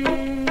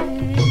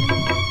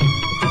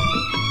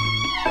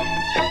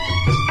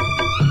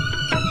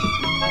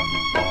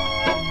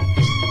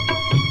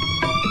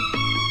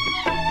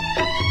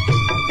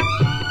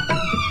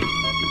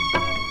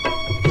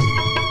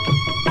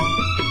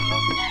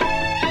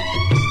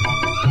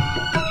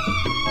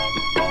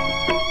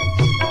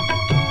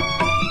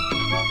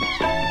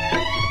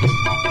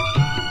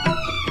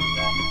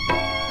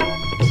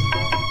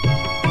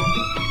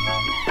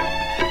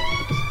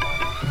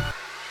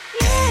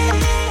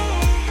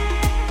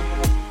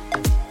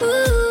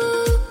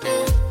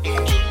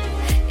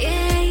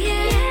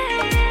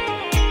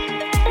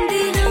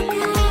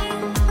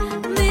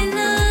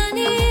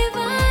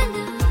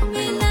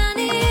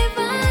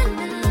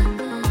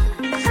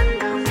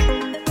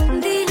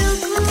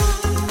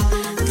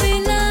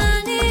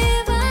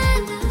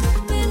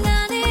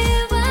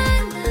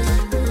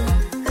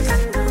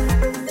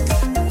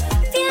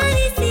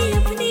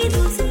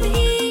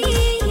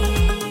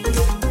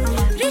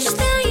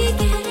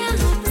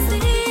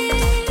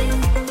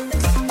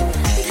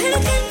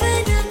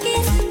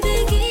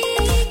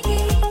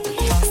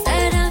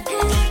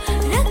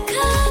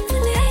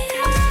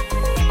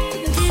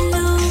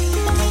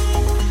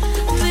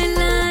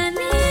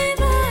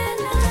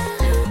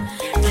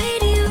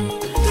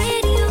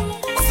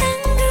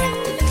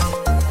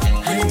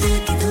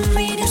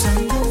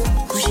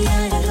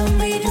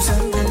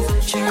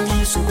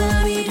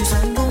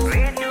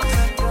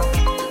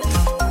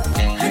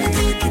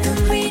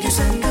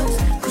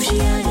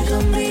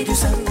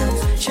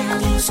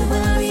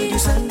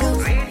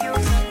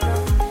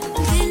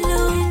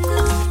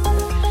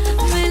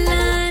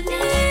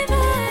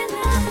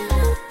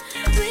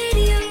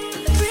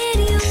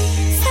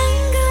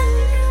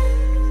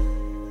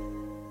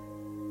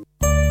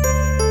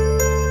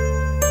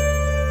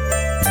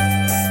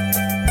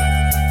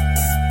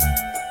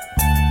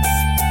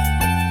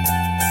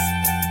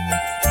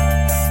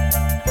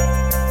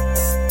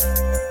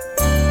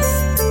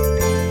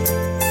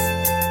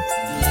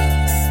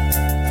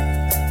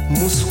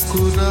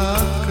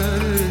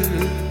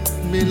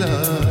मिला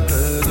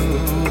करो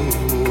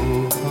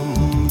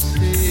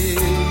हमसे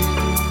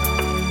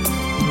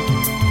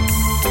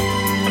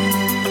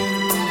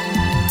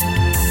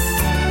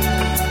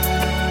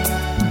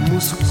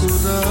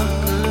मुस्कुरा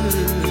कर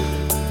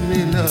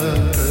मिला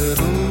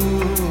करो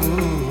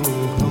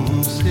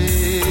हमसे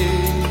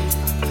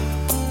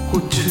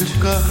कुछ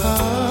कहा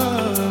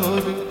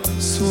और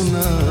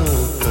सुना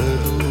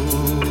करो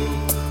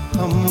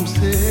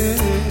हमसे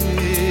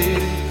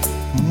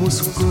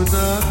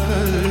मुस्कुरा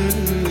कर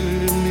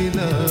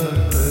मिला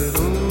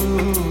करो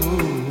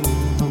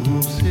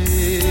हमसे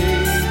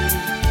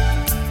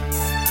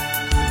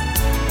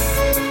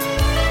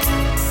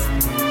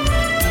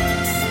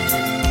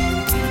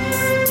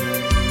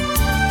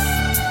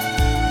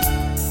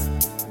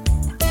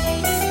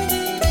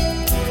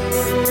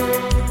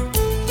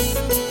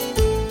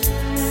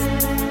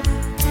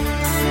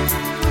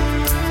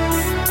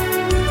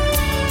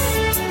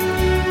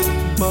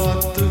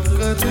बात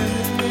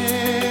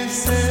करने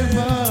से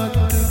बात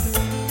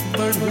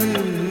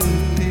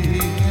बढ़ती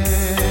है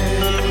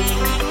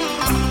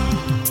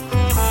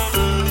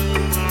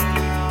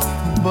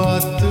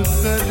बात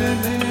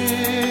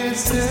करने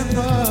से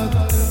बात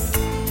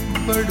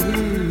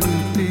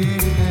बढ़ती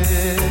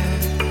है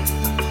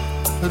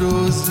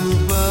रोज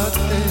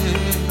बातें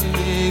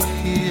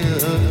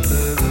किया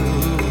करो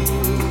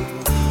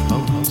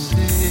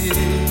हमसे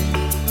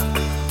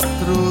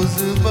रोज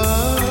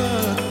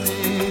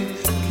बातें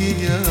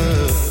किया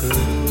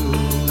करो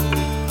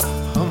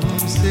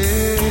हमसे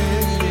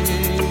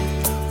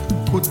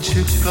कुछ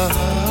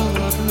कहा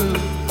और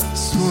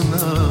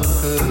सुना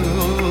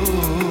करो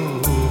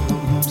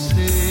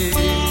हमसे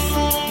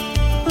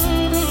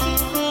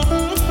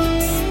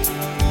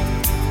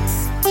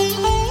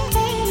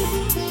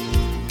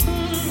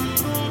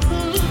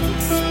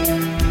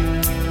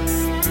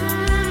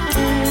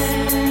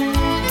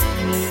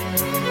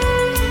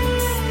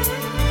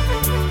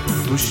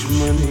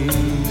दुश्मनी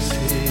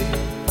से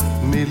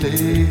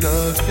मिलेगा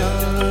क्या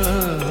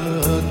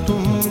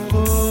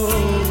तुमको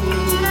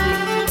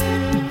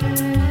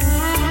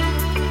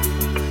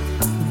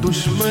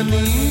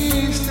दुश्मनी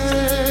से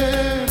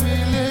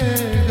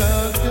मिलेगा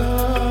क्या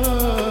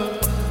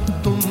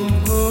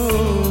तुमको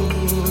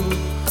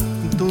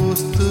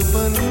दोस्त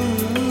बन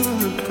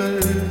कर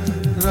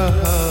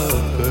रहा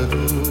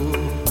करो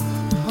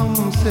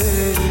हमसे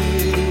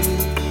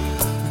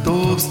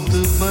दोस्त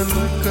बन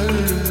कर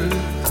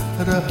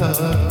रहा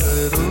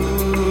करो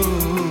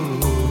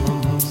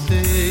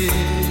हमसे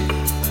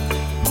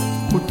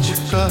कुछ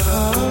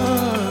कहा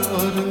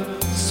और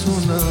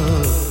सुना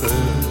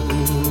करो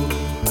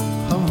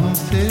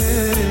हमसे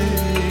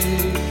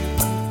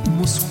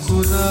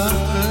मुस्कुरा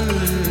कर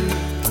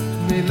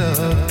मिला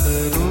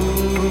करो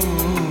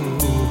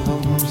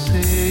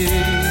हमसे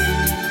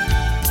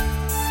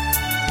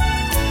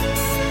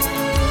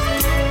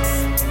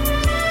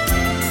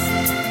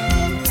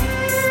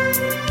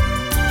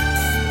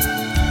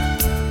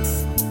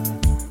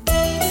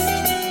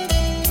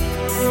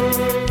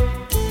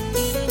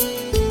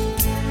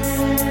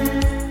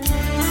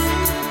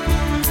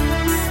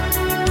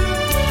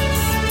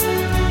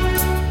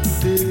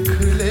देख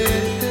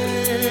लेते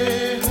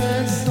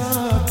हैं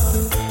साथ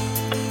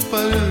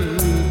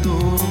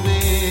पर्दों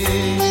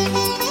में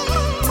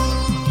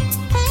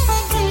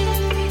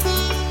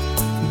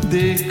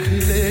देख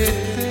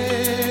लेते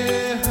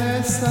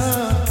हैं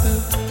साथ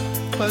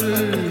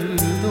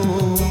पर्दों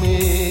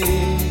में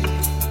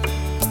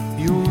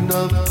यूं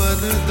न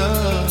पर्दा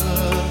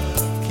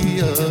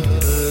किया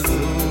करो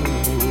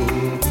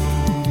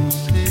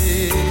हमसे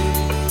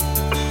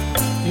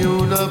यूं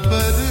न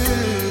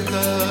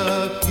पर्दा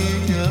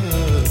किया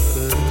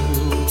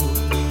करो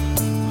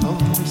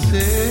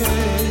हमसे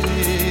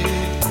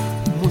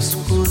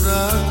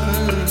मुस्कुरा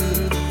कर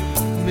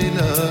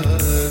मिला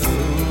करो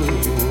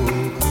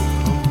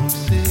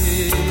हमसे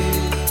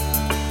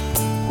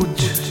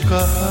कुछ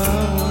कहा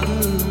और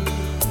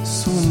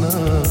सुना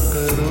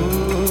करो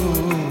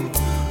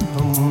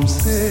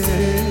हमसे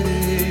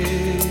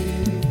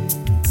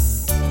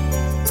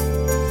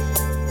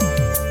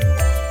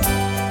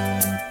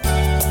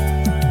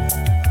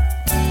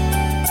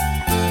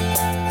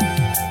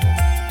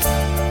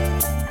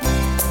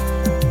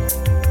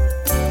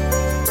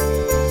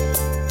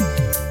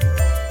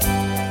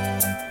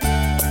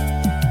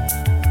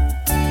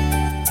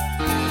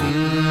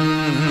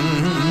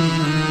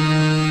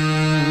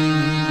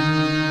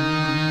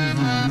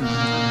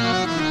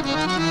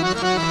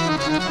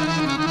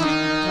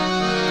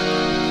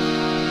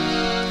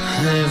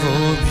है वो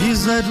भी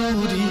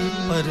जरूरी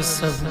पर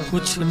सब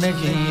कुछ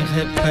नहीं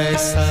है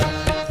पैसा है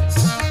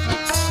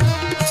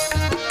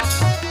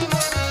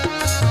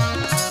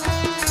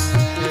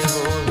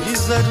वो भी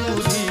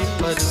जरूरी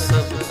पर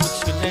सब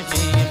कुछ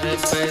नहीं है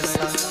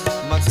पैसा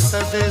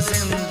मकसद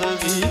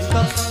जिंदगी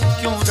का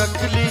क्यों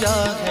रख लिया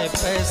है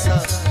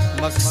पैसा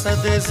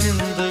मकसद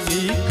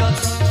जिंदगी का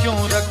क्यों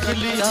रख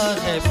लिया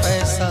है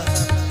पैसा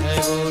है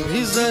वो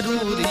भी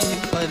जरूरी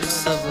पर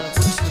सब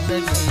कुछ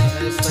नहीं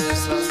है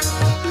पैसा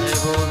है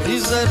वो भी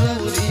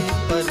जरूरी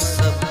पर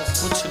सब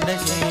कुछ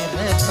नहीं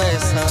है है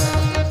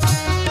पैसा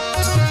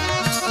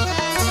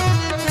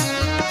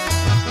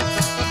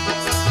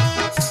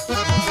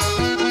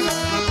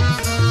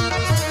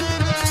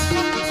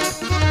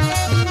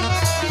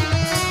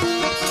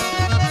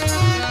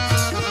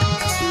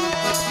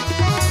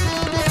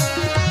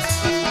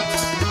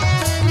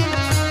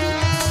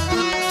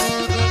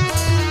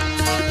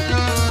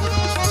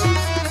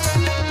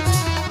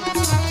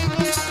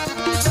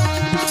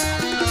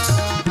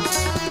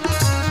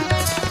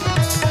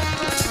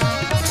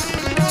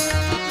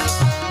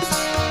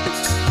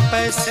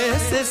पैसे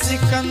से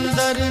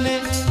सिकंदर ने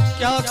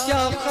क्या क्या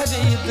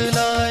खरीद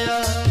लाया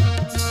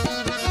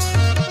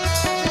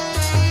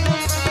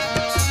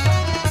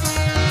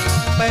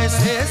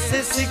पैसे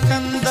से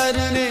सिकंदर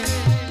ने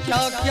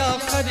क्या क्या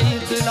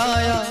खरीद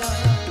लाया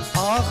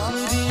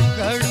आखिरी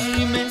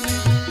घड़ी में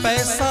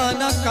पैसा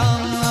न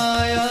काम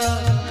आया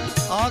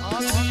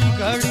आखिरी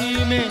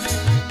घड़ी में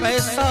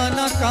पैसा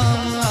न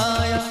काम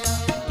आया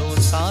दो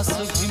सांस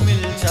भी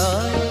मिल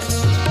जाए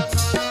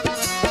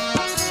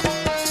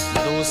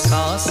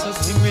सांस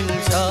भी मिल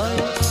जाए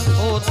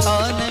होता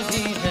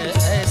नहीं है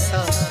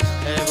ऐसा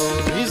है वो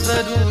भी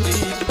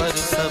जरूरी पर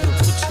सब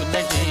कुछ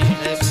नहीं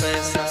है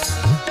पैसा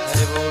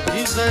है वो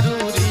भी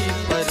जरूरी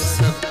पर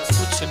सब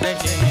कुछ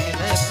नहीं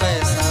है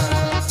पैसा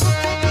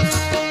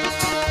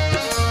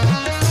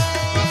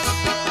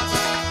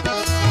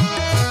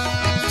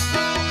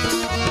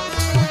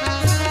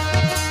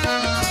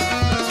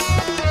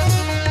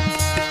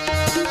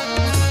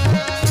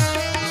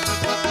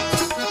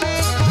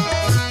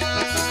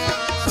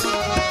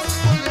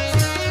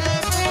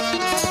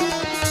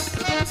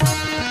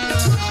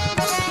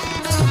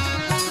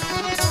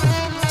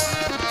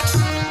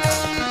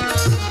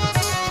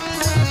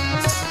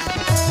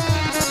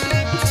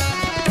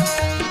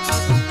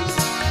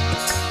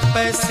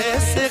पैसे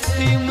से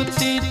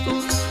कीमती तू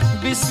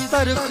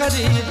बिस्तर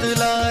खरीद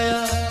लाया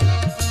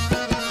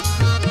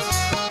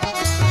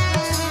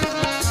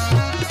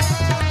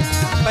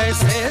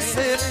पैसे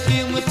से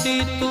कीमती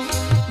तू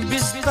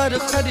बिस्तर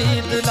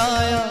खरीद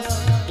लाया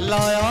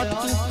लाया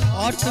तू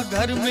आठ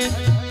घर में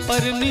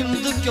पर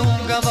नींद क्यों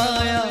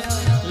गवाया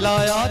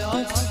लाया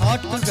तू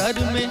आठ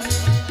घर में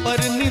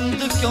पर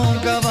नींद क्यों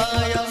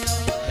गवाया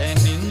है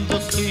नींद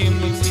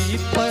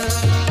कीमती पर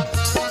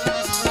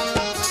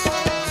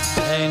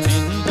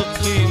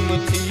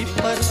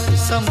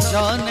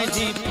समझा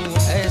नहीं तू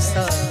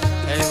ऐसा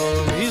है वो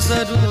भी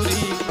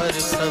जरूरी पर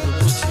सब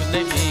कुछ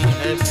नहीं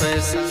है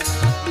पैसा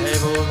है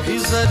वो भी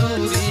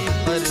जरूरी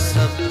पर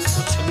सब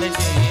कुछ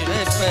नहीं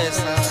है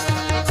पैसा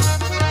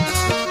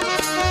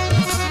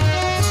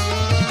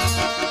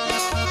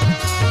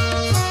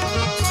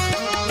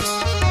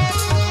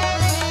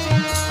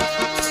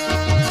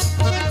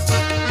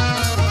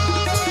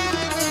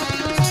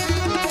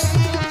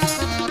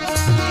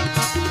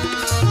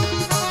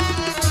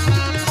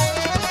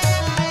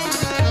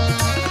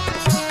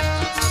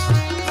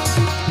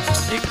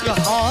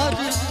हार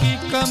की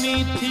कमी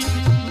थी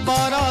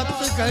बारात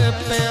घर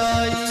पे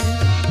आई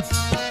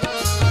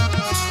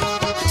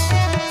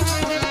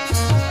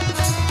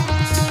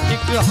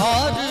एक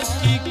हार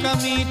की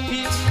कमी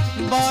थी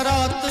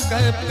बारात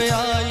घर पे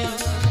आई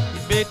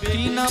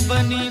बेटी न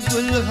बनी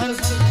दुल्हन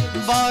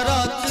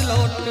बारात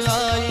लौट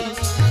आई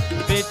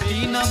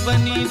बेटी न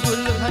बनी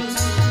दुल्हन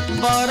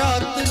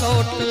बारात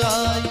लौट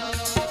आई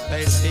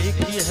पैसे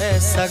की है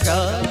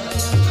सगाई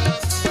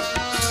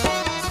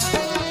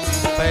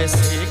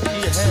पैसे की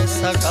है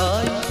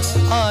सगाई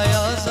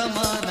आया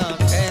जमाना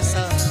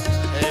कैसा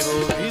है वो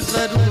भी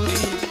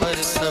जरूरी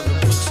पर सब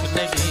कुछ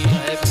नहीं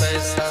है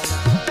पैसा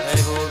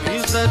है वो भी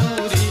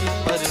जरूरी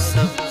पर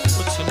सब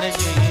कुछ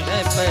नहीं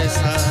है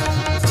पैसा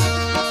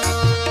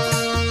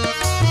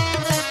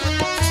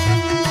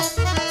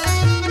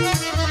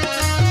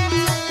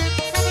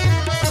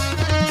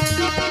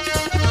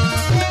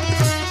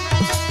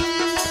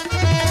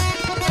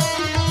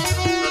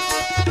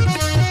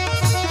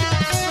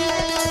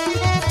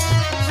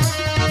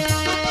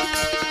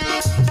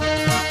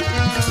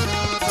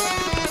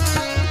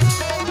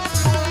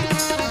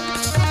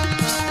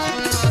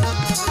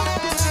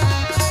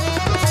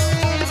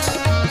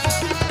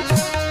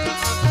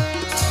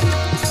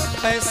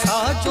पैसा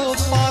जो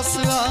पास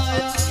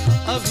आया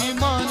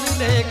अभिमान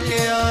लेके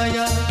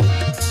आया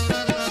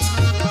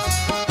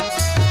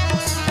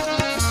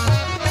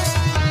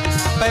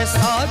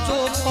पैसा जो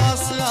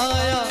पास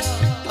आया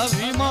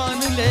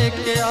अभिमान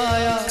लेके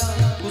आया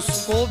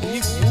उसको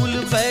भी भूल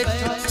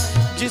बैठा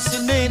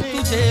जिसने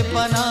तुझे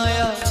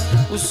बनाया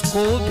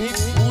उसको भी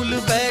भूल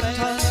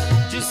बैठा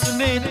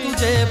जिसने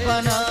तुझे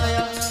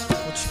बनाया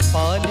कुछ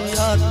पा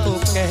लिया तो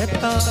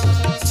कहता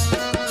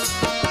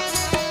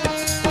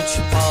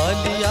पा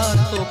लिया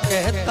तो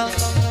कहता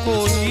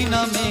कोई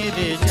ना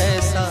मेरे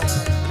जैसा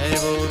है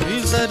वो भी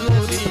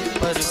जरूरी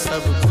पर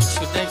सब कुछ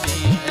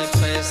नहीं है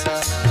पैसा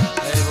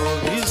है वो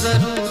भी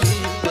जरूरी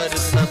पर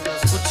सब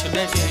कुछ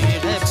नहीं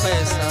है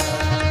पैसा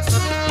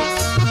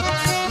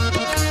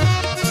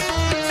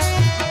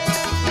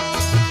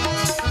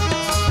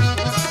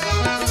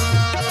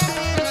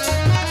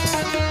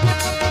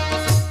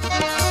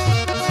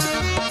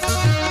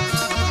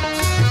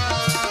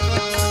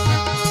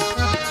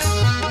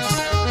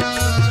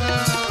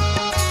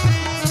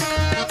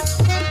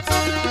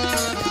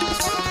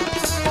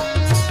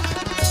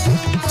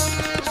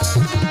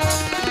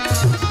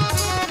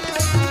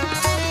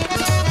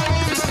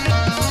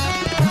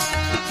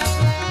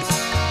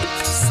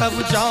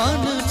जब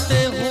जानते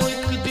हो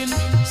एक दिन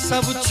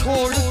सब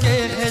छोड़ के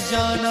है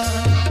जाना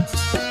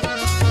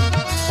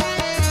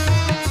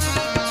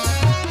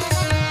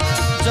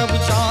जब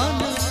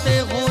जानते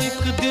हो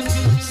एक दिन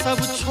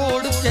सब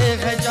छोड़ के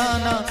है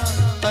जाना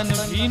तन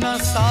भी ना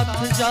साथ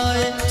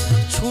जाए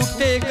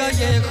छूटेगा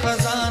ये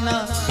खजाना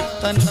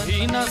तन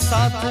भी ना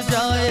साथ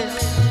जाए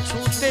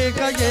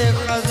छूटेगा ये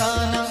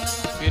खजाना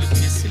फिर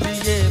किस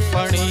लिए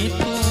पड़ी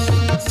तू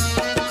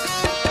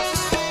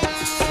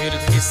फिर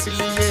किस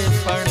लिए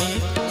पड़ी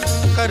तू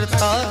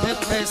करता है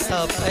पैसा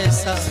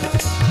पैसा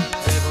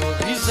है वो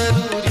भी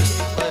जरूरी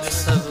पर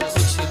सब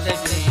कुछ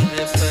नहीं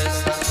है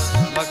पैसा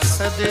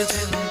मकसद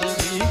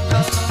जिंदगी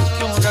का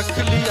क्यों रख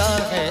लिया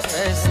है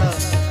ऐसा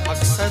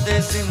मकसद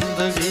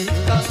जिंदगी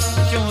का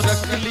क्यों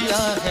रख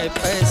लिया है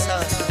पैसा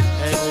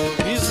है वो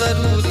भी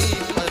जरूरी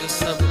पर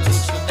सब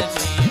कुछ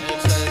नहीं है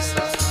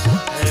पैसा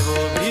है वो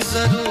भी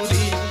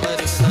जरूरी पर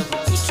सब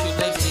कुछ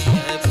नहीं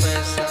है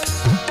पैसा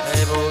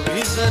है वो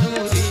भी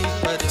जरूरी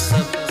पर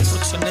सब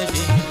कुछ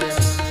नहीं है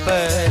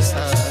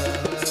पैसा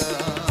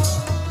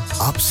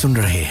आप सुन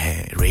रहे हैं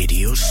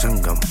रेडियो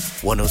संगम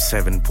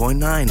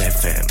 107.9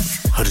 FM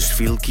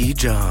हर्षफील की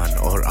जान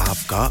और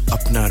आपका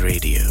अपना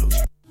रेडियो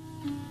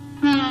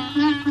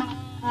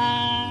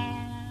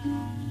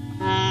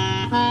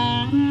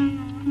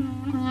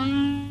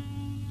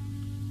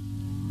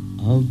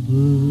अब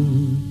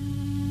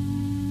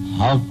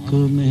हक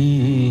में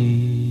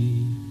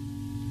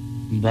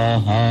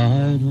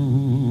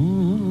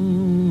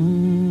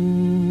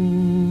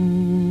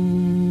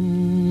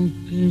बहारों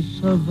के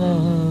सबा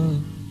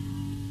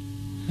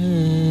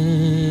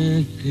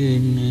है कि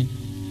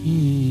नहीं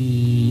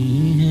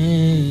है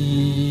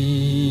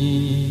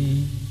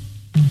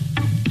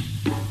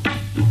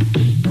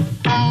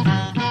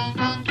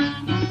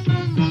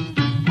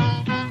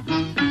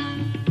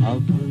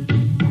अब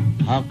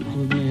हक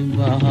में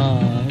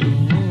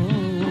बहारों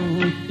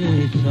के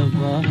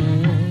सबा है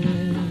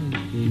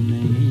कि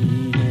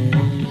नहीं है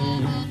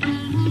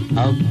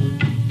अब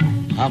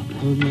हक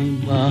में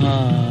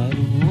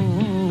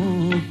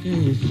बहारों के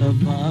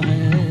सबा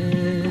है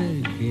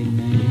कि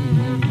नहीं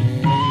है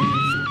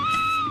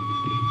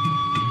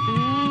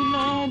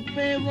फूलों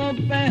पे वो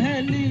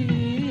पहली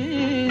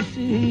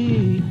सी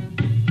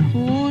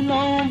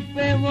फूलों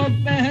पे वो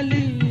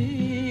पहली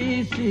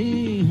सी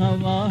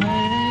हवा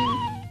है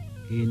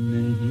कि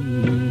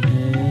नहीं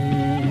है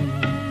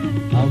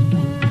अब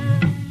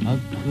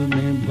हक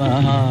में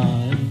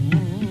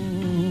बहारों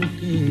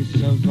के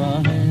सबा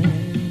है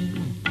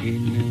कि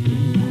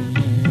नहीं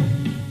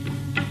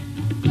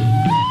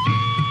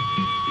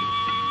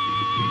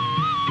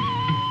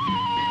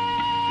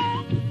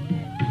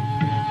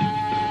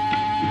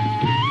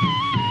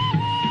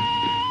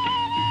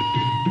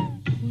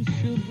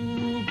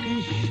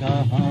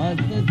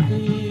शहादत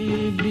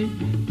भी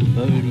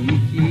बड़ी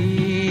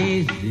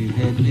चीज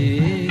है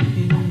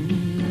लेकिन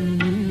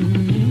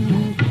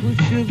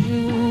खुशबू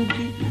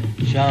की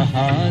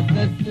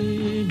शहादत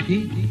भी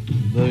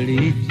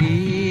बड़ी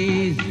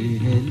चीज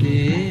है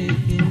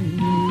लेकिन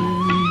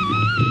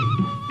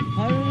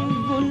हर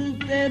गुल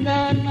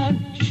तेरा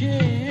नक्शे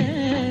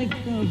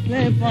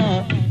कफे पा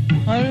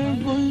हर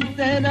गुल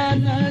तेरा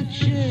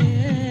नक्शे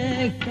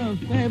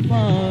कफे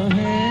पा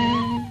है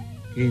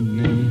कि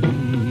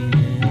नहीं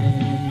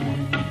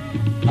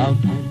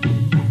अब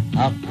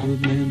हक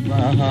में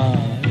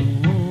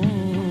बहारों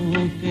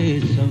के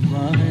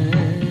सबा है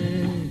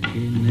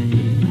कि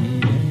नहीं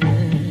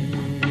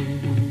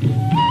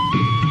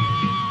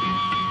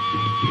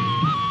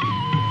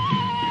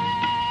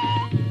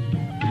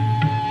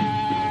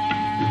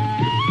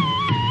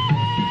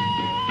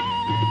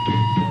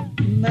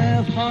मैं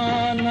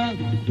खाना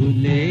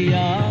खुले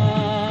या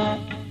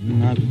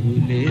न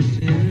खुले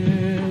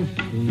सिर्फ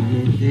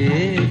ये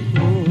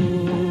देखो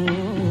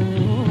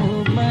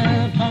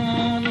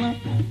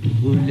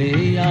खुले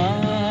या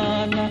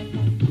ना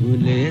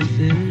खुले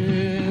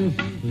सिर्फ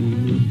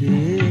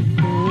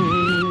देखो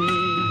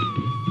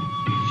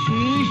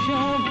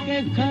शीशों के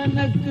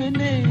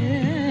खनकने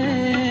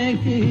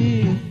की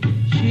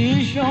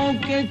शीशों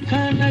के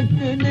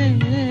खनकने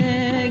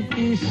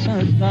की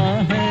सदा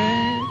है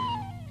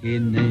कि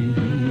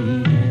नहीं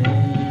है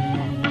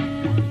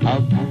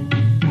अब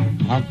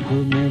हक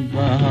में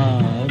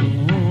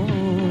बहारों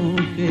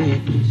के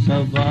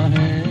सबा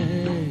है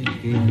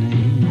कि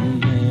नहीं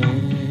है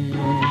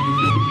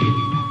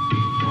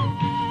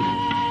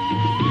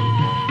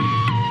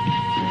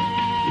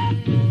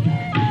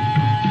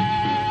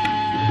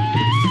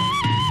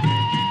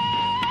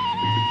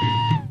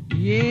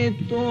ये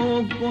तो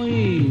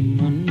कोई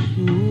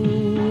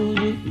मंसूर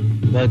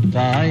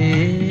बताए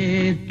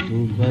तो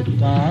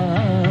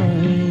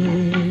बताए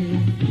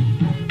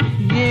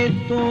ये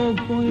तो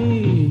कोई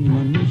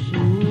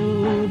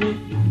मंसूर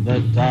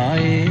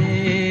बताए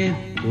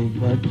तो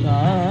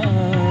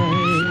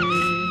बताए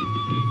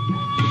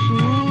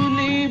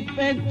सूली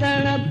पे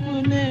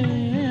तड़पने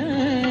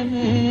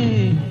में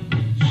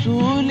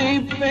सूली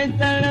पे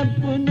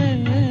तड़पने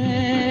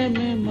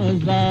में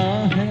मजा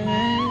है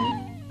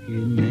कि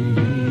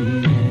नहीं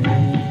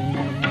है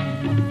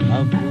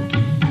अब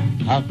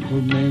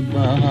में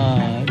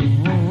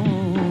बहारों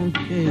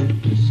के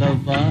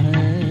सबा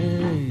है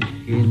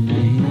कि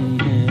नहीं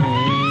है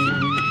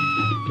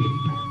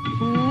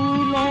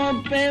फूलों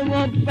पे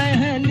वो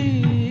पहली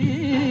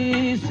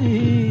सी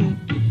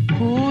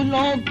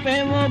फूलों पे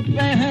वो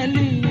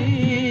पहली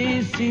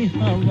सी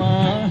हवा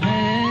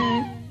है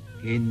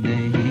कि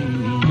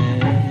नहीं है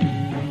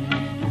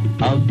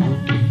अब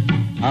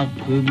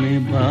हक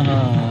में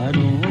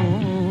बहारों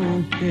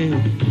के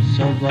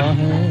सबा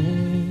है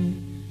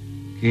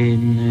कि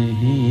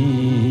नहीं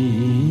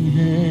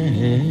है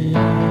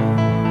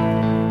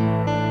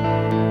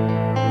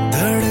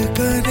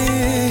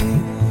धड़कनें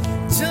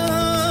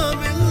जहाँ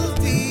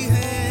मिलती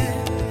हैं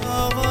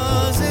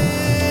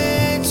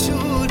आवाजें छू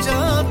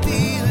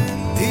जाती हैं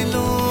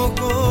दिलों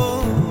को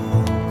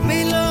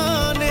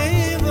मिलाने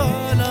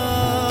वाला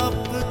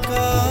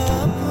आपका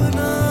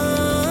अपना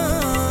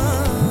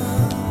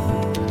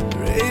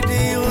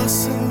radio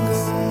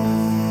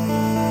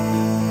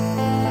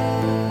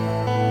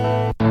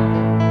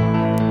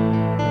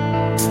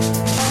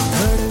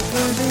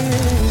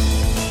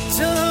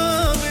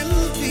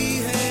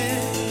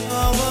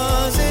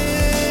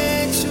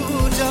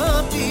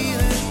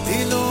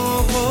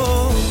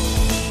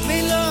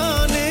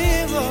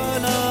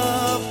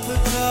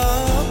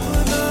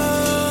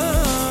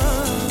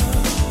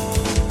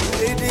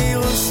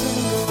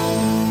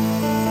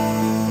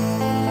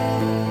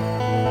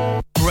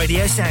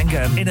Radio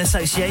Sangam, in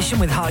association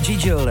with Harji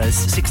Jewellers,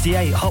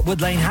 68 Hotwood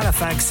Lane,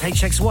 Halifax,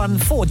 HX1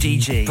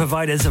 4DG.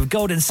 Providers of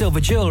gold and silver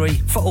jewellery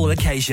for all occasions.